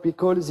is what we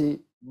call the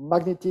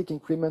magnetic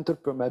incremental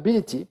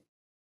permeability,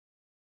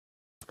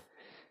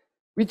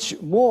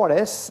 which more or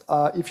less,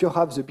 if you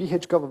have the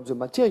BH curve of the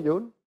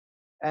material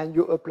and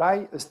you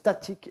apply a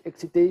static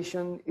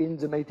excitation in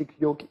the magnetic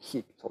yoke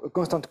heap, so a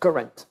constant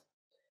current.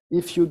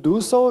 If you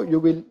do so, you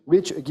will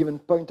reach a given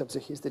point of the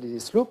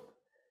hysteresis loop,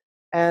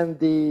 and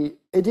the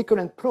eddy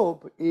current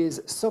probe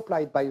is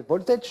supplied by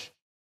voltage,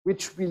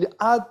 which will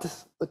add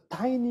a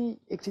tiny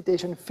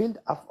excitation field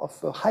of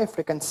a high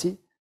frequency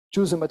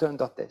to the material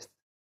under test.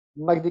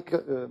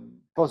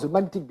 For the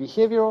magnetic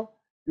behavior,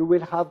 you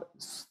will have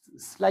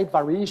slight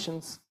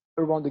variations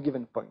around a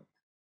given point.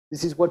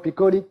 This is what we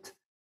call it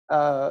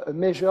a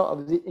measure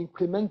of the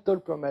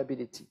incremental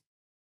permeability.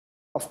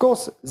 Of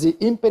course, the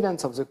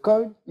impedance of the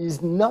coil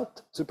is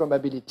not the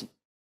permeability.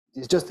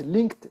 It's just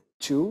linked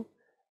to,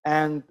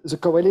 and the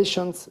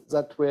correlations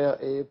that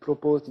were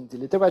proposed in the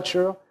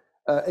literature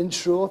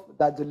ensure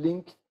that the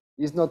link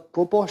is not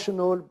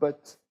proportional,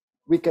 but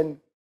we can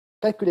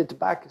calculate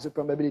back the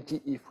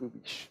permeability if we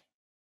wish.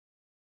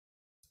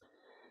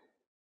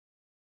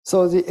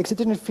 So the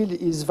excitation field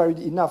is varied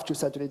enough to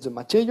saturate the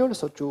material,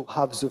 so to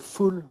have the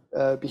full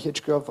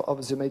BH curve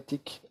of the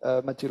magnetic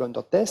material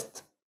under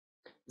test.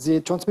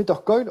 The transmitter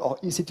coil or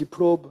ECT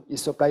probe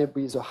is supplied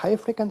with a high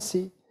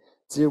frequency.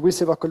 The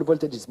receiver coil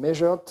voltage is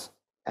measured,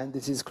 and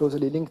this is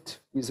closely linked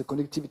with the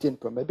conductivity and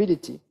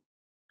permeability.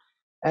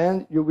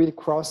 And you will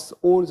cross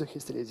all the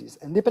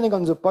hysteresis. And depending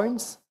on the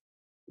points,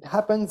 it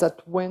happens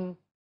that when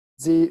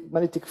the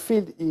magnetic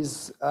field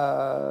is,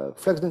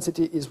 flux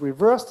density is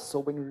reversed, so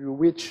when you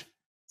reach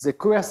the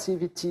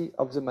coercivity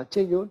of the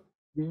material,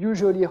 we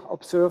usually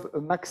observe a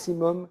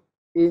maximum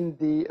in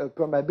the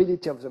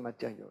permeability of the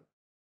material.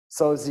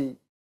 So the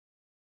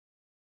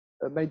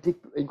magnetic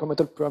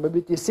incremental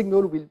permeability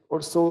signal will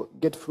also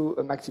get through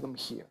a maximum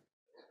here.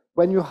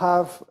 When you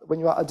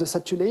are at the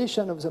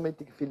saturation of the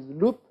magnetic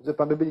field loop, the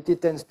permeability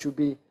tends to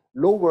be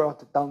lowered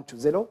down to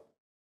zero,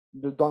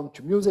 down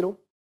to mu zero,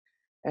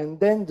 and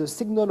then the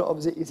signal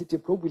of the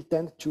ECT probe will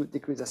tend to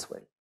decrease as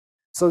well.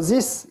 So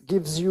this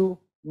gives you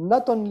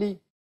not only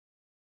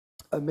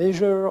a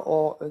measure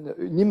or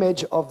an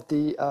image of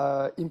the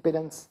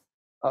impedance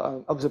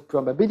of the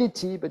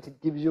permeability, but it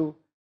gives you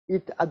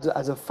it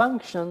as a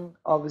function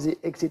of the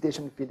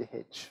excitation field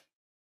H,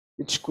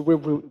 which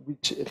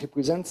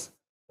represents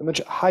a much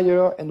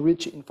higher and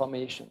rich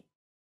information.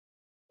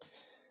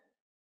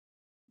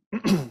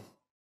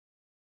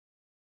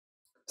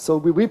 So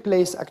we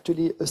replace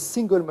actually a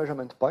single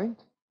measurement point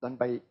done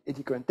by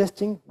eddy current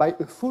testing by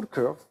a full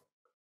curve,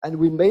 and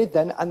we may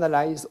then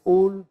analyze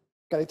all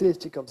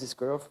characteristics of this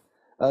curve,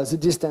 the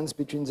distance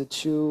between the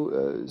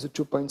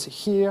two points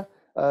here,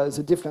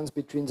 the difference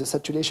between the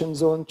saturation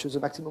zone to the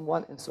maximum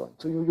one, and so on.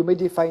 So you may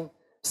define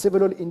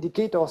several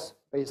indicators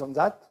based on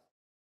that,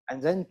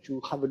 and then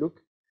to have a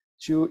look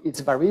to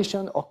its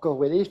variation or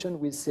correlation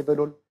with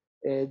several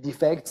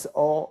defects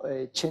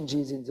or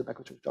changes in the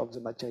microstructure of the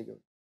material.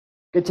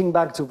 Getting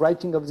back to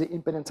writing of the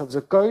impedance of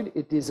the coil,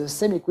 it is the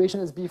same equation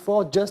as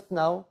before, just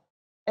now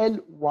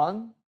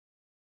L1,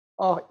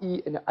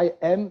 RE, and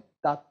IM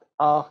that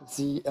are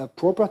the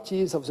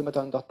properties of the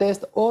material under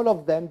test. All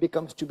of them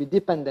becomes to be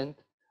dependent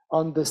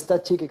on the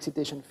static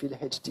excitation field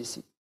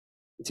HTC.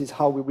 This is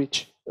how we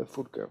reach a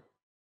full curve.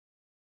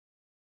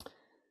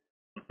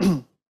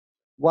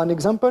 One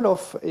example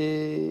of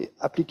a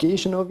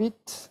application of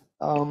it.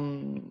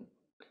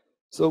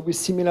 So with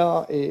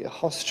similar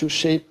horseshoe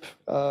shape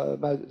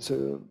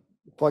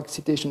for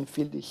excitation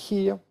field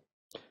here,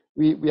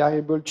 we are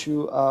able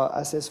to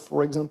assess,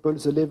 for example,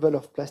 the level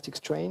of plastic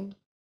strain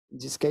in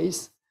this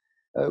case,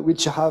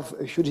 which have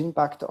a huge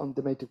impact on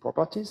the magnetic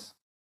properties.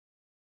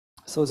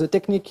 So the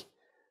technique,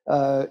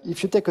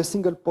 if you take a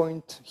single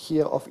point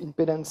here of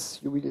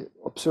impedance, you will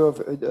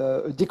observe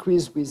a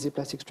decrease with the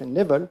plastic strain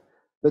level,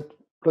 but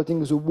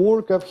plotting the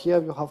whole curve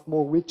here, you have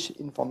more rich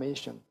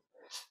information.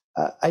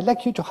 I'd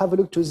like you to have a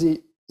look to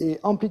the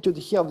amplitude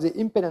here of the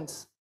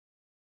impedance.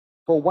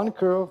 For one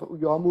curve,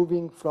 you are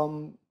moving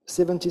from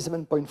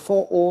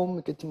 77.4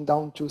 ohm, getting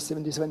down to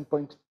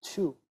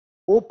 77.2.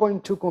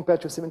 0.2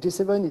 compared to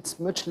 77, it's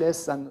much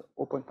less than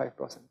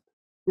 0.5%.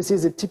 This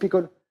is the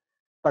typical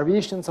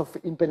variations of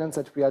impedance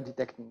that we are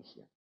detecting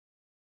here.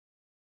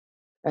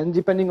 And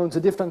depending on the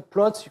different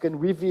plots, you can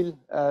reveal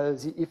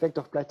the effect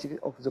of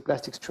the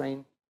plastic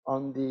strain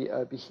on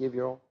the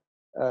behavior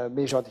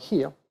measured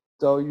here.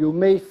 So you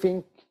may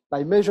think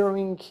by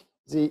measuring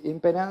the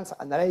impedance,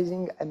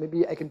 analyzing, and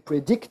maybe I can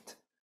predict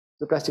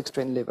the plastic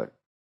strain level.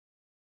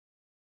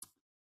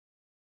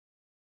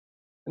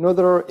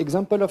 Another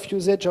example of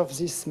usage of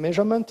this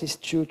measurement is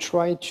to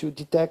try to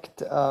detect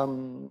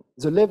the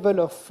level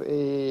of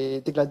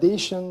a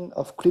degradation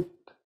of clip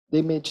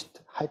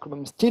damaged high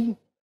chromium steel. It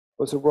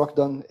was a work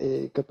done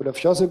a couple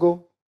of years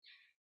ago.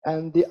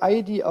 And the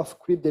idea of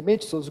creep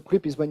damage, so the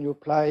creep is when you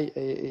apply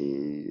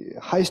a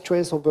high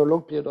stress over a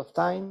long period of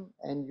time,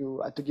 and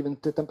you, at a given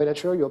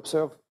temperature, you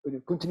observe a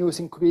continuous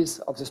increase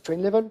of the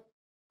strain level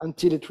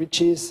until it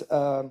reaches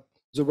the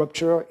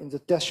rupture in the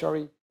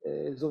tertiary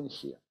zone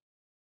here.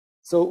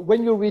 So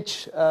when you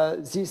reach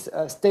this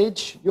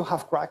stage, you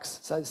have cracks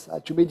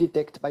that you may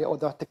detect by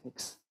other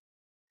techniques.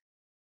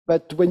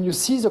 But when you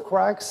see the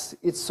cracks,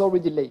 it's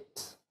already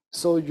late.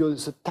 So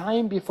the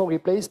time before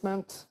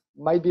replacement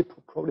might be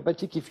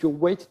problematic if you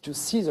wait to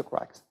see the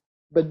cracks.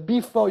 But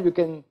before you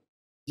can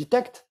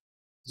detect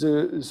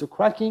the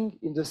cracking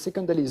in the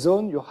secondary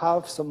zone, you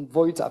have some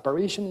void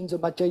apparition in the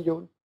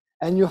material,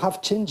 and you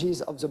have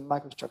changes of the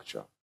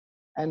microstructure.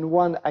 And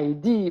one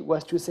idea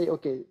was to say,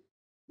 okay,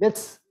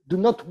 let's do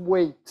not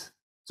wait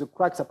the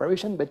cracks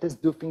apparition, but let's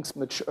do things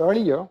much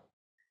earlier.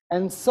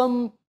 And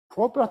some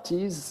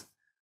properties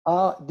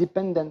are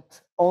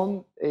dependent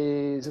on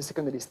the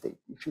secondary state.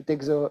 If you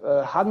take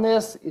the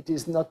hardness, it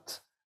is not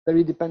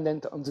very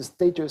dependent on the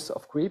status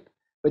of creep,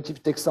 But if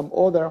you take some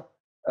other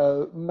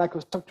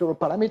microstructural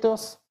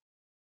parameters,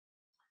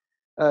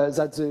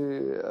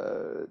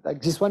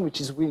 like this one,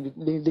 which is really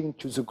linked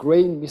to the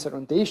grain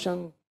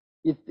misorientation,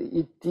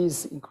 it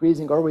is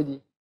increasing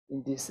already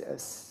in this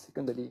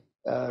secondary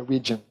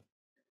region.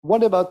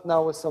 What about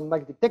now some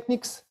magnetic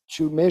techniques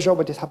to measure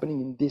what is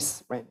happening in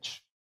this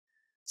range?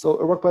 So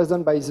a work was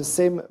done by the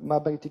same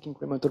magnetic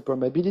incremental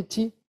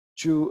permeability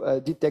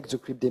to detect the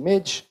creep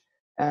damage,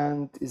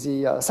 and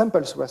the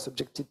samples were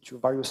subjected to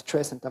various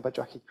stress and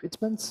temperature heat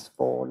treatments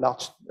for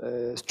large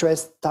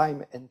stress,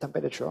 time, and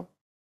temperature.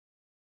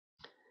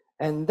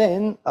 And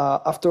then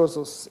after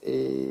those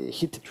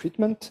heat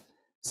treatment,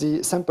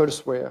 the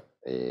samples were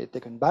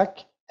taken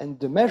back, and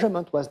the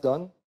measurement was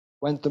done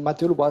when the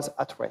material was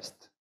at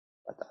rest,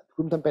 at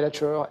room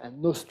temperature,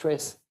 and no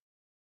stress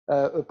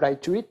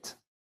applied to it.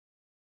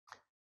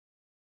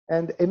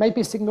 And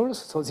MIP signals,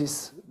 so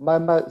this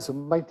the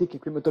magnetic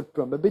incremental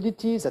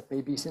permeability that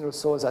may be seen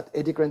also that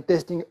eddy current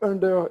testing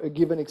under a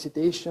given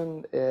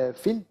excitation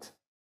field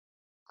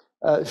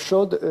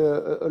showed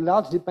a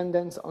large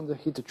dependence on the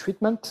heat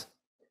treatment.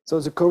 So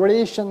the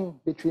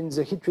correlation between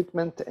the heat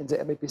treatment and the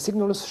MIP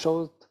signals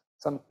showed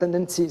some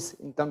tendencies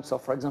in terms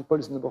of, for example,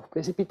 the number of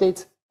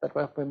precipitates that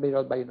were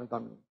measured by another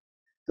mean.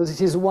 So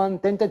this is one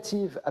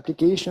tentative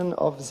application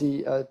of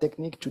the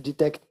technique to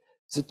detect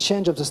the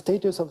change of the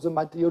status of the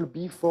material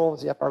before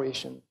the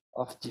apparition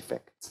of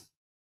defects.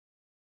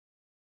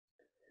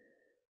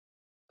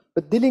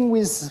 But dealing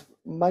with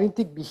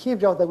magnetic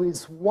behavior, there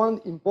is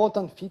one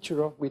important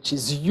feature which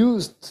is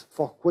used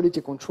for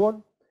quality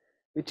control,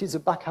 which is the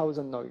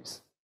Barkhausen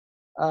noise.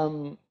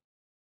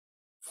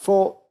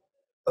 For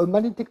a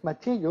magnetic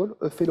material,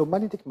 a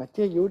ferromagnetic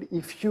material,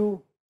 if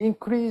you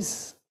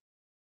increase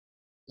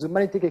the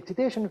magnetic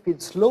excitation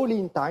field slowly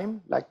in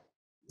time, like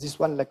this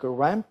one, like a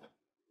ramp,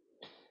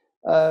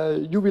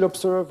 you will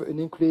observe an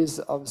increase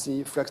of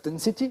the flux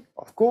density,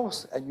 of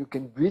course, and you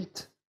can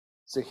build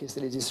the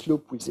hysteresis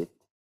loop with it.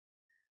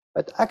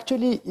 But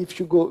actually, if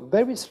you go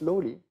very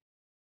slowly,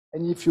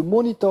 and if you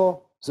monitor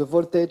the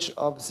voltage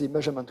of the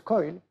measurement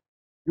coil,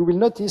 you will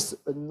notice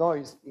a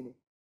noise in it.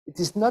 It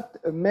is not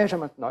a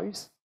measurement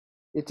noise.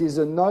 It is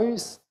a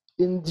noise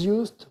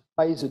induced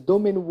by the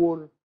domain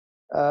wall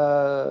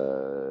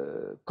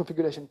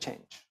configuration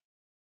change,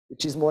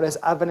 which is more or less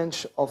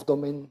avalanche of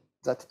domain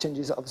that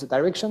changes of the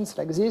directions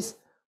like this.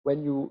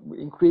 When you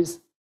increase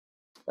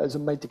the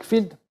magnetic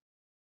field,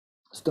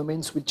 the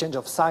domains will change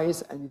of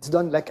size, and it's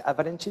done like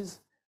avalanches,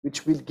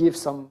 which will give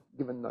some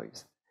given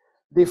noise.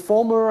 The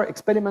former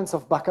experiments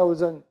of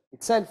Barkhausen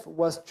itself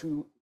was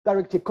to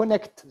directly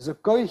connect the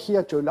coil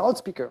here to a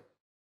loudspeaker,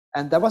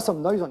 and there was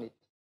some noise on it,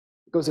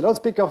 because the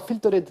loudspeaker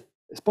filtered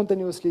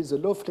spontaneously the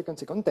low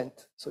frequency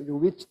content, so you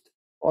reached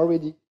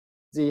already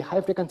the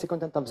high frequency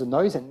content of the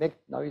noise and make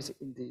noise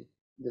in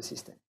the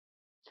system.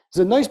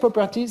 The noise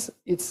properties,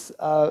 it's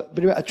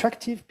very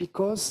attractive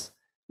because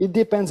it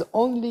depends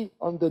only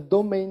on the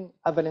domain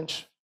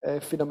avalanche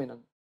phenomenon.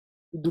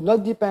 It do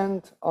not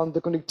depend on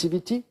the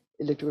conductivity,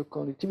 electrical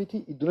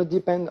conductivity. It do not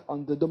depend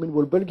on the domain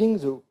wall bulging,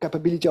 the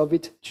capability of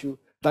it to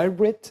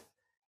vibrate.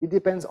 It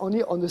depends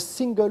only on a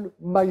single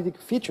magnetic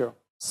feature.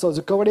 So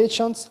the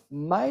correlations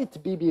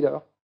might be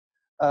better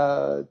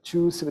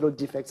to several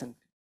defects. And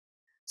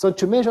so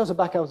to measure the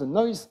Barkhausen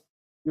noise,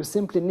 you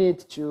simply need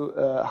to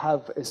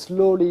have a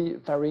slowly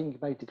varying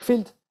magnetic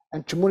field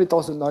and to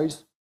monitor the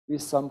noise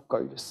with some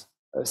coils,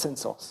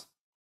 sensors.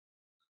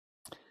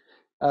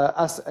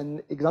 As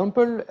an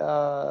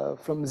example,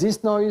 from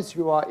this noise,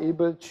 you are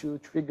able to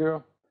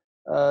trigger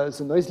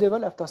the noise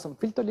level after some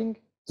filtering.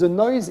 The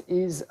noise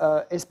is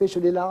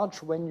especially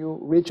large when you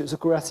reach the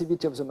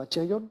coercivity of the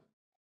material.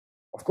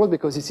 Of course,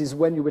 because this is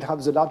when you will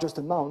have the largest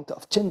amount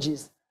of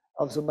changes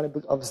of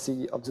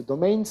the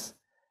domains.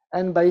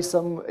 And by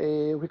some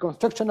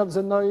reconstruction of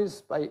the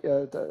noise, by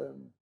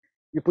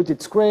you put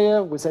it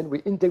square, then we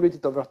integrate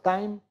it over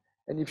time.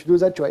 And if you do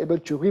that, you are able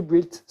to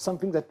rebuild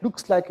something that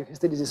looks like a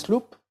hysteresis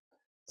loop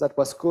that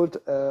was called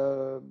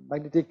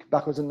magnetic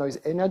Barkhausen noise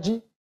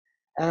energy.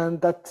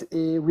 And that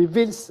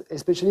reveals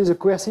especially the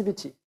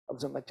coercivity of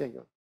the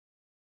material.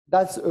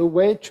 That's a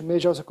way to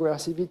measure the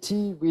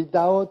coercivity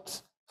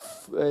without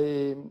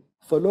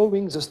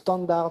following the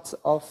standards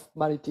of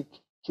magnetic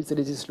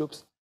hysteresis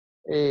loops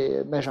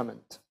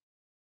measurement.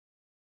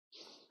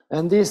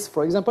 And this,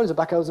 for example, the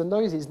Barkhausen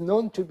noise is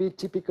known to be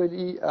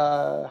typically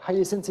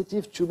highly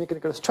sensitive to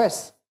mechanical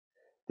stress.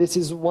 This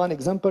is one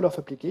example of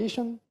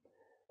application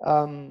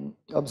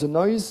of the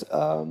noise.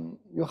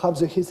 You have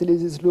the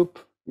hysteresis loop,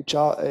 which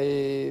are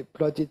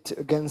plotted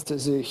against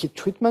the heat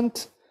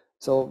treatment.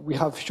 So we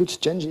have huge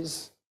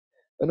changes.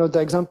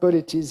 Another example,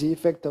 it is the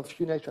effect of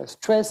unilateral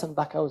stress on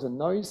Barkhausen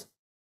noise.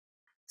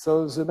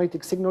 So the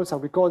magnetic signals are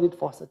recorded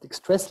for static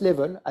stress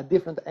level at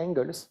different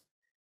angles.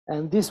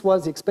 And this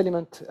was the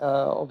experiment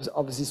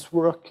of this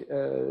work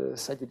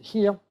cited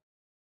here.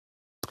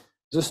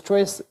 The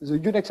stress, the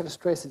unilateral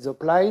stress is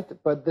applied,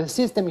 but the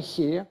system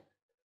here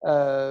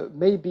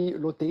may be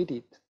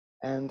rotated.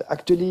 And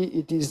actually,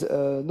 it is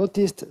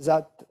noticed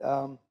that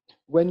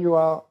when you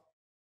are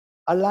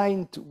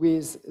aligned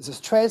with the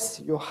stress,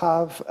 you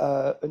have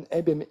an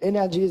ABM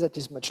energy that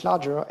is much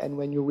larger, and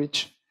when you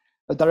reach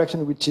a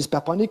direction which is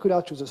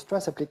perpendicular to the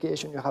stress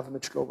application, you have a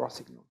much lower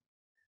signal.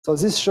 So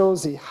this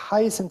shows the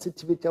high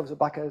sensitivity of the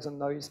back-horizon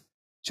noise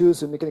to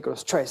the mechanical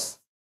stress.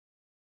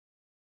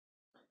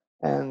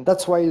 And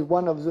that's why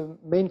one of the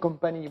main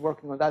companies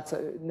working on that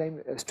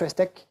named Stress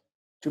Tech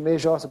to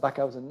measure the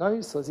back-horizon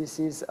noise. So this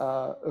is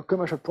a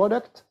commercial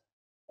product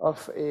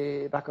of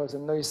a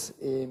back-horizon noise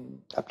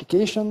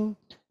application,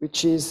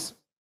 which is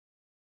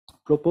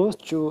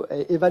proposed to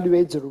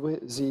evaluate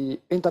the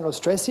internal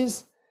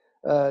stresses,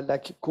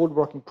 like cold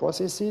working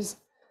processes,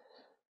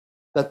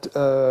 that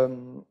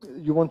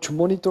you want to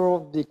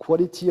monitor the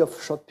quality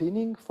of shot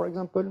peening, for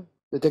example,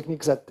 the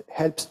technique that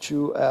helps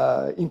to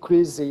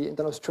increase the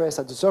internal stress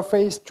at the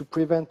surface to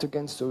prevent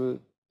against the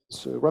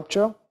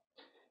rupture.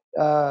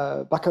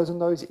 Back-horizon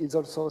noise is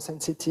also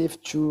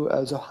sensitive to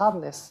the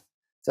hardness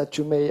that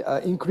you may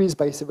increase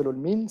by several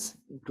means,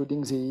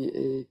 including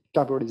the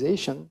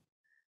carburization.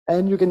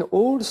 And you can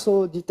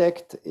also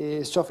detect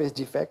surface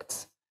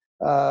defects,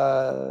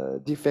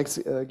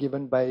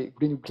 given by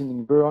green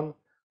cleaning burn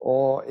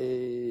or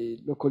a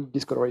local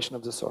discoloration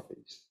of the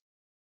surface.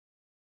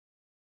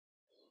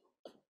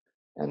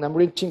 And I'm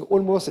reaching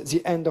almost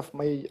the end of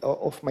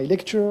my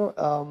lecture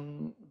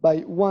by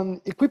one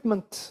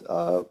equipment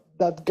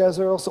that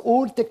gathers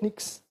all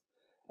techniques,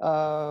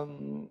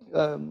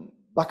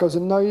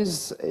 back-horizon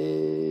noise,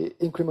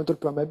 incremental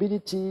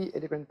permeability,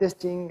 electronic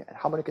testing,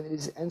 harmonic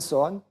analysis, and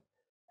so on.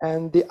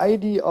 And the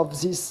idea of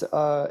this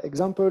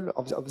example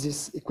of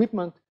this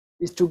equipment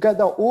is to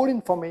gather all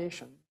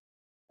information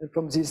and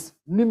from these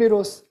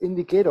numerous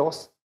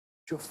indicators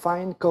to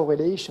find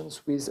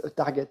correlations with a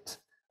target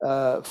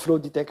flow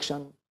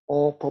detection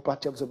or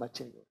property of the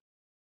material.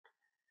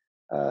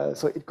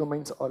 So it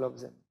combines all of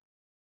them.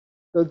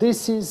 So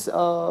this is,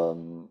 I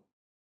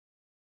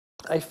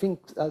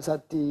think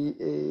that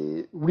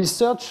the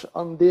research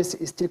on this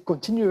is still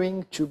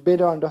continuing to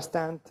better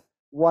understand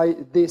why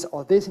this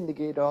or this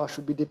indicator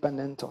should be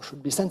dependent or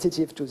should be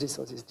sensitive to this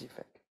or this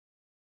defect.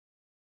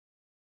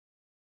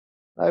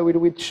 Now I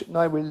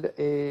will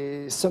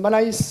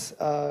summarize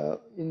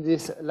in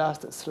this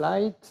last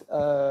slide.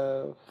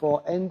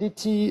 For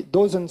NDT,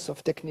 dozens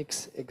of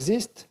techniques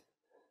exist.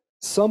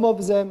 Some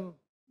of them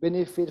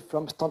benefit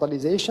from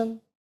standardization.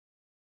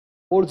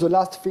 All the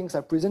last things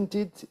I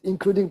presented,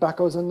 including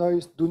back-horizon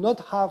noise, do not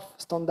have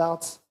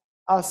standards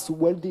as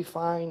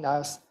well-defined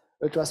as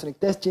ultrasonic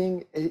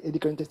testing,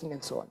 electronic testing,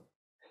 and so on.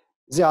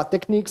 There are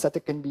techniques that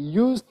can be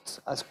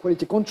used as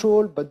quality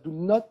control, but do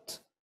not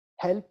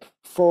help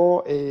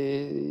for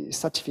a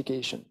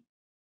certification.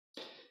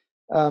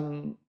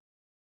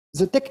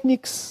 The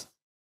techniques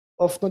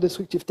of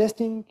non-destructive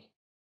testing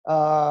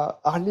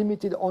are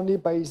limited only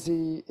by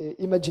the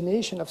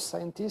imagination of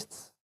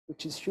scientists,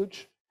 which is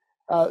huge.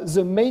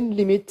 The main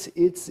limit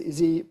is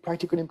the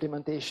practical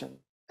implementation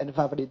and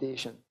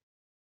validation.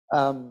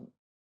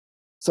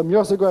 Some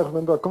years ago, I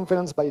remember a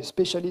conference by a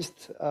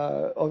specialist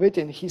of it,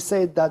 and he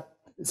said that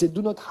they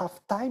do not have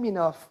time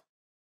enough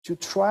to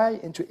try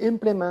and to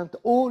implement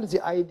all the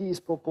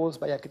ideas proposed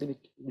by academic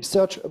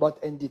research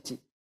about NDT.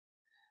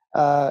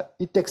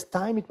 It takes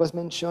time. It was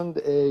mentioned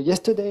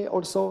yesterday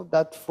also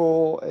that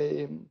for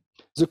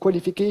the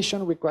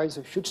qualification requires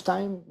a huge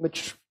time,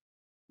 much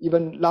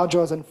even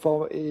larger than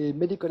for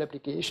medical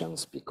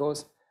applications,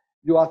 because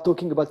you are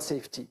talking about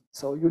safety.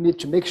 So you need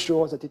to make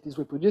sure that it is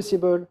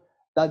reproducible,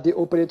 that the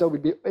operator will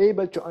be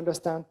able to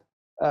understand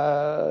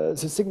the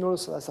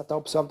signals that are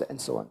observed,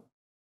 and so on.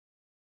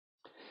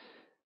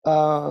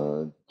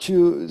 The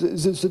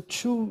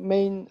two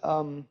main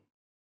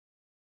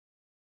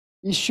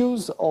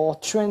issues or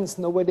trends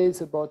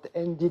nowadays about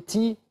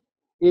NDT,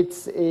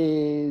 it's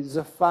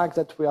the fact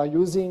that we are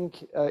using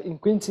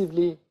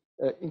increasingly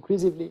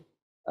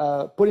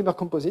polymer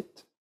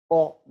composite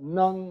or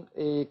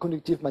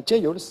non-conductive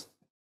materials,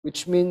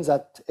 which means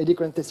that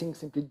electronic testing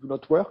simply do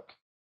not work.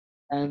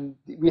 And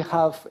we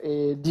have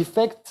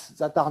defects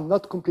that are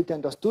not completely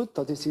understood.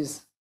 So this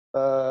is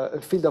a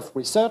field of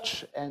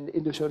research and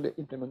industrial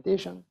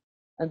implementation.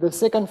 And the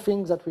second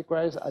thing that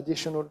requires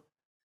additional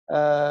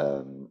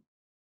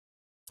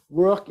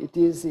work, it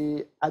is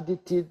the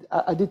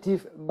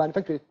additive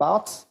manufactured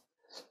parts,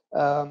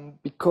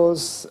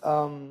 because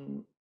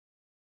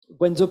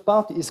when the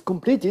part is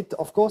completed,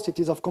 of course, it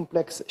is of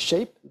complex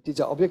shape. It is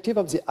the objective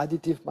of the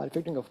additive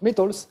manufacturing of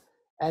metals.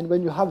 And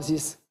when you have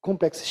this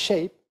complex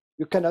shape,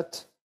 you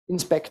cannot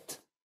inspect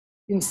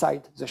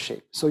inside the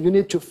shape. So you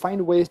need to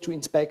find ways to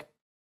inspect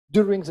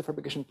during the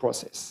fabrication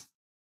process.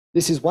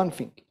 This is one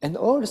thing. And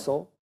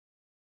also,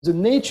 the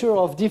nature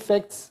of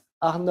defects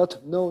are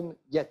not known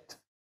yet.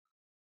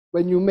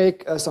 When you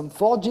make some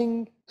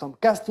forging, some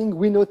casting,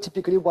 we know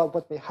typically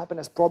what may happen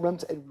as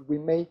problems, and we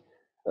may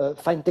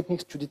find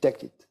techniques to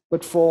detect it.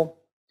 But for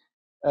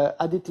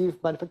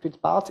additive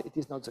manufactured parts, it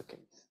is not the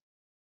case.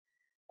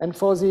 And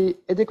for the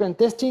electronic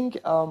testing,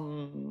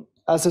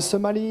 as a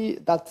summary,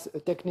 that's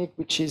a technique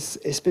which is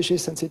especially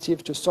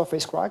sensitive to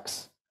surface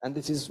cracks, and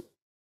this is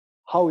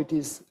how it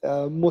is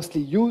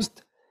mostly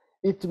used.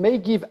 It may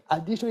give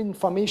additional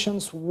information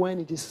when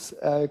it is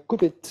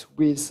coupled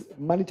with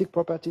magnetic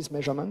properties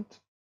measurement.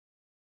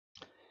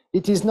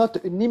 It is not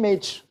an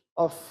image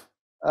of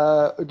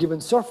a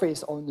given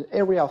surface or an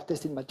area of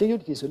tested material.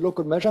 It is a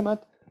local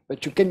measurement,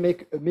 but you can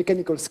make a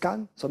mechanical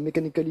scan, so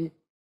mechanically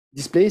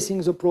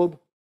displacing the probe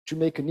to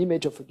make an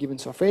image of a given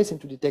surface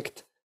and to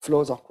detect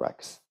flaws or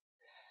cracks.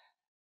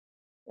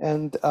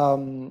 And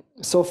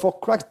so for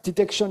crack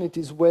detection, it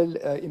is well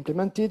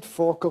implemented.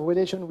 For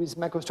correlation with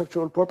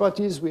microstructural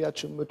properties, we are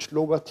at a much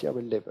lower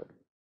TRL level.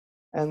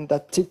 And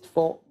that's it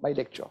for my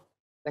lecture.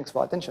 Thanks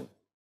for attention.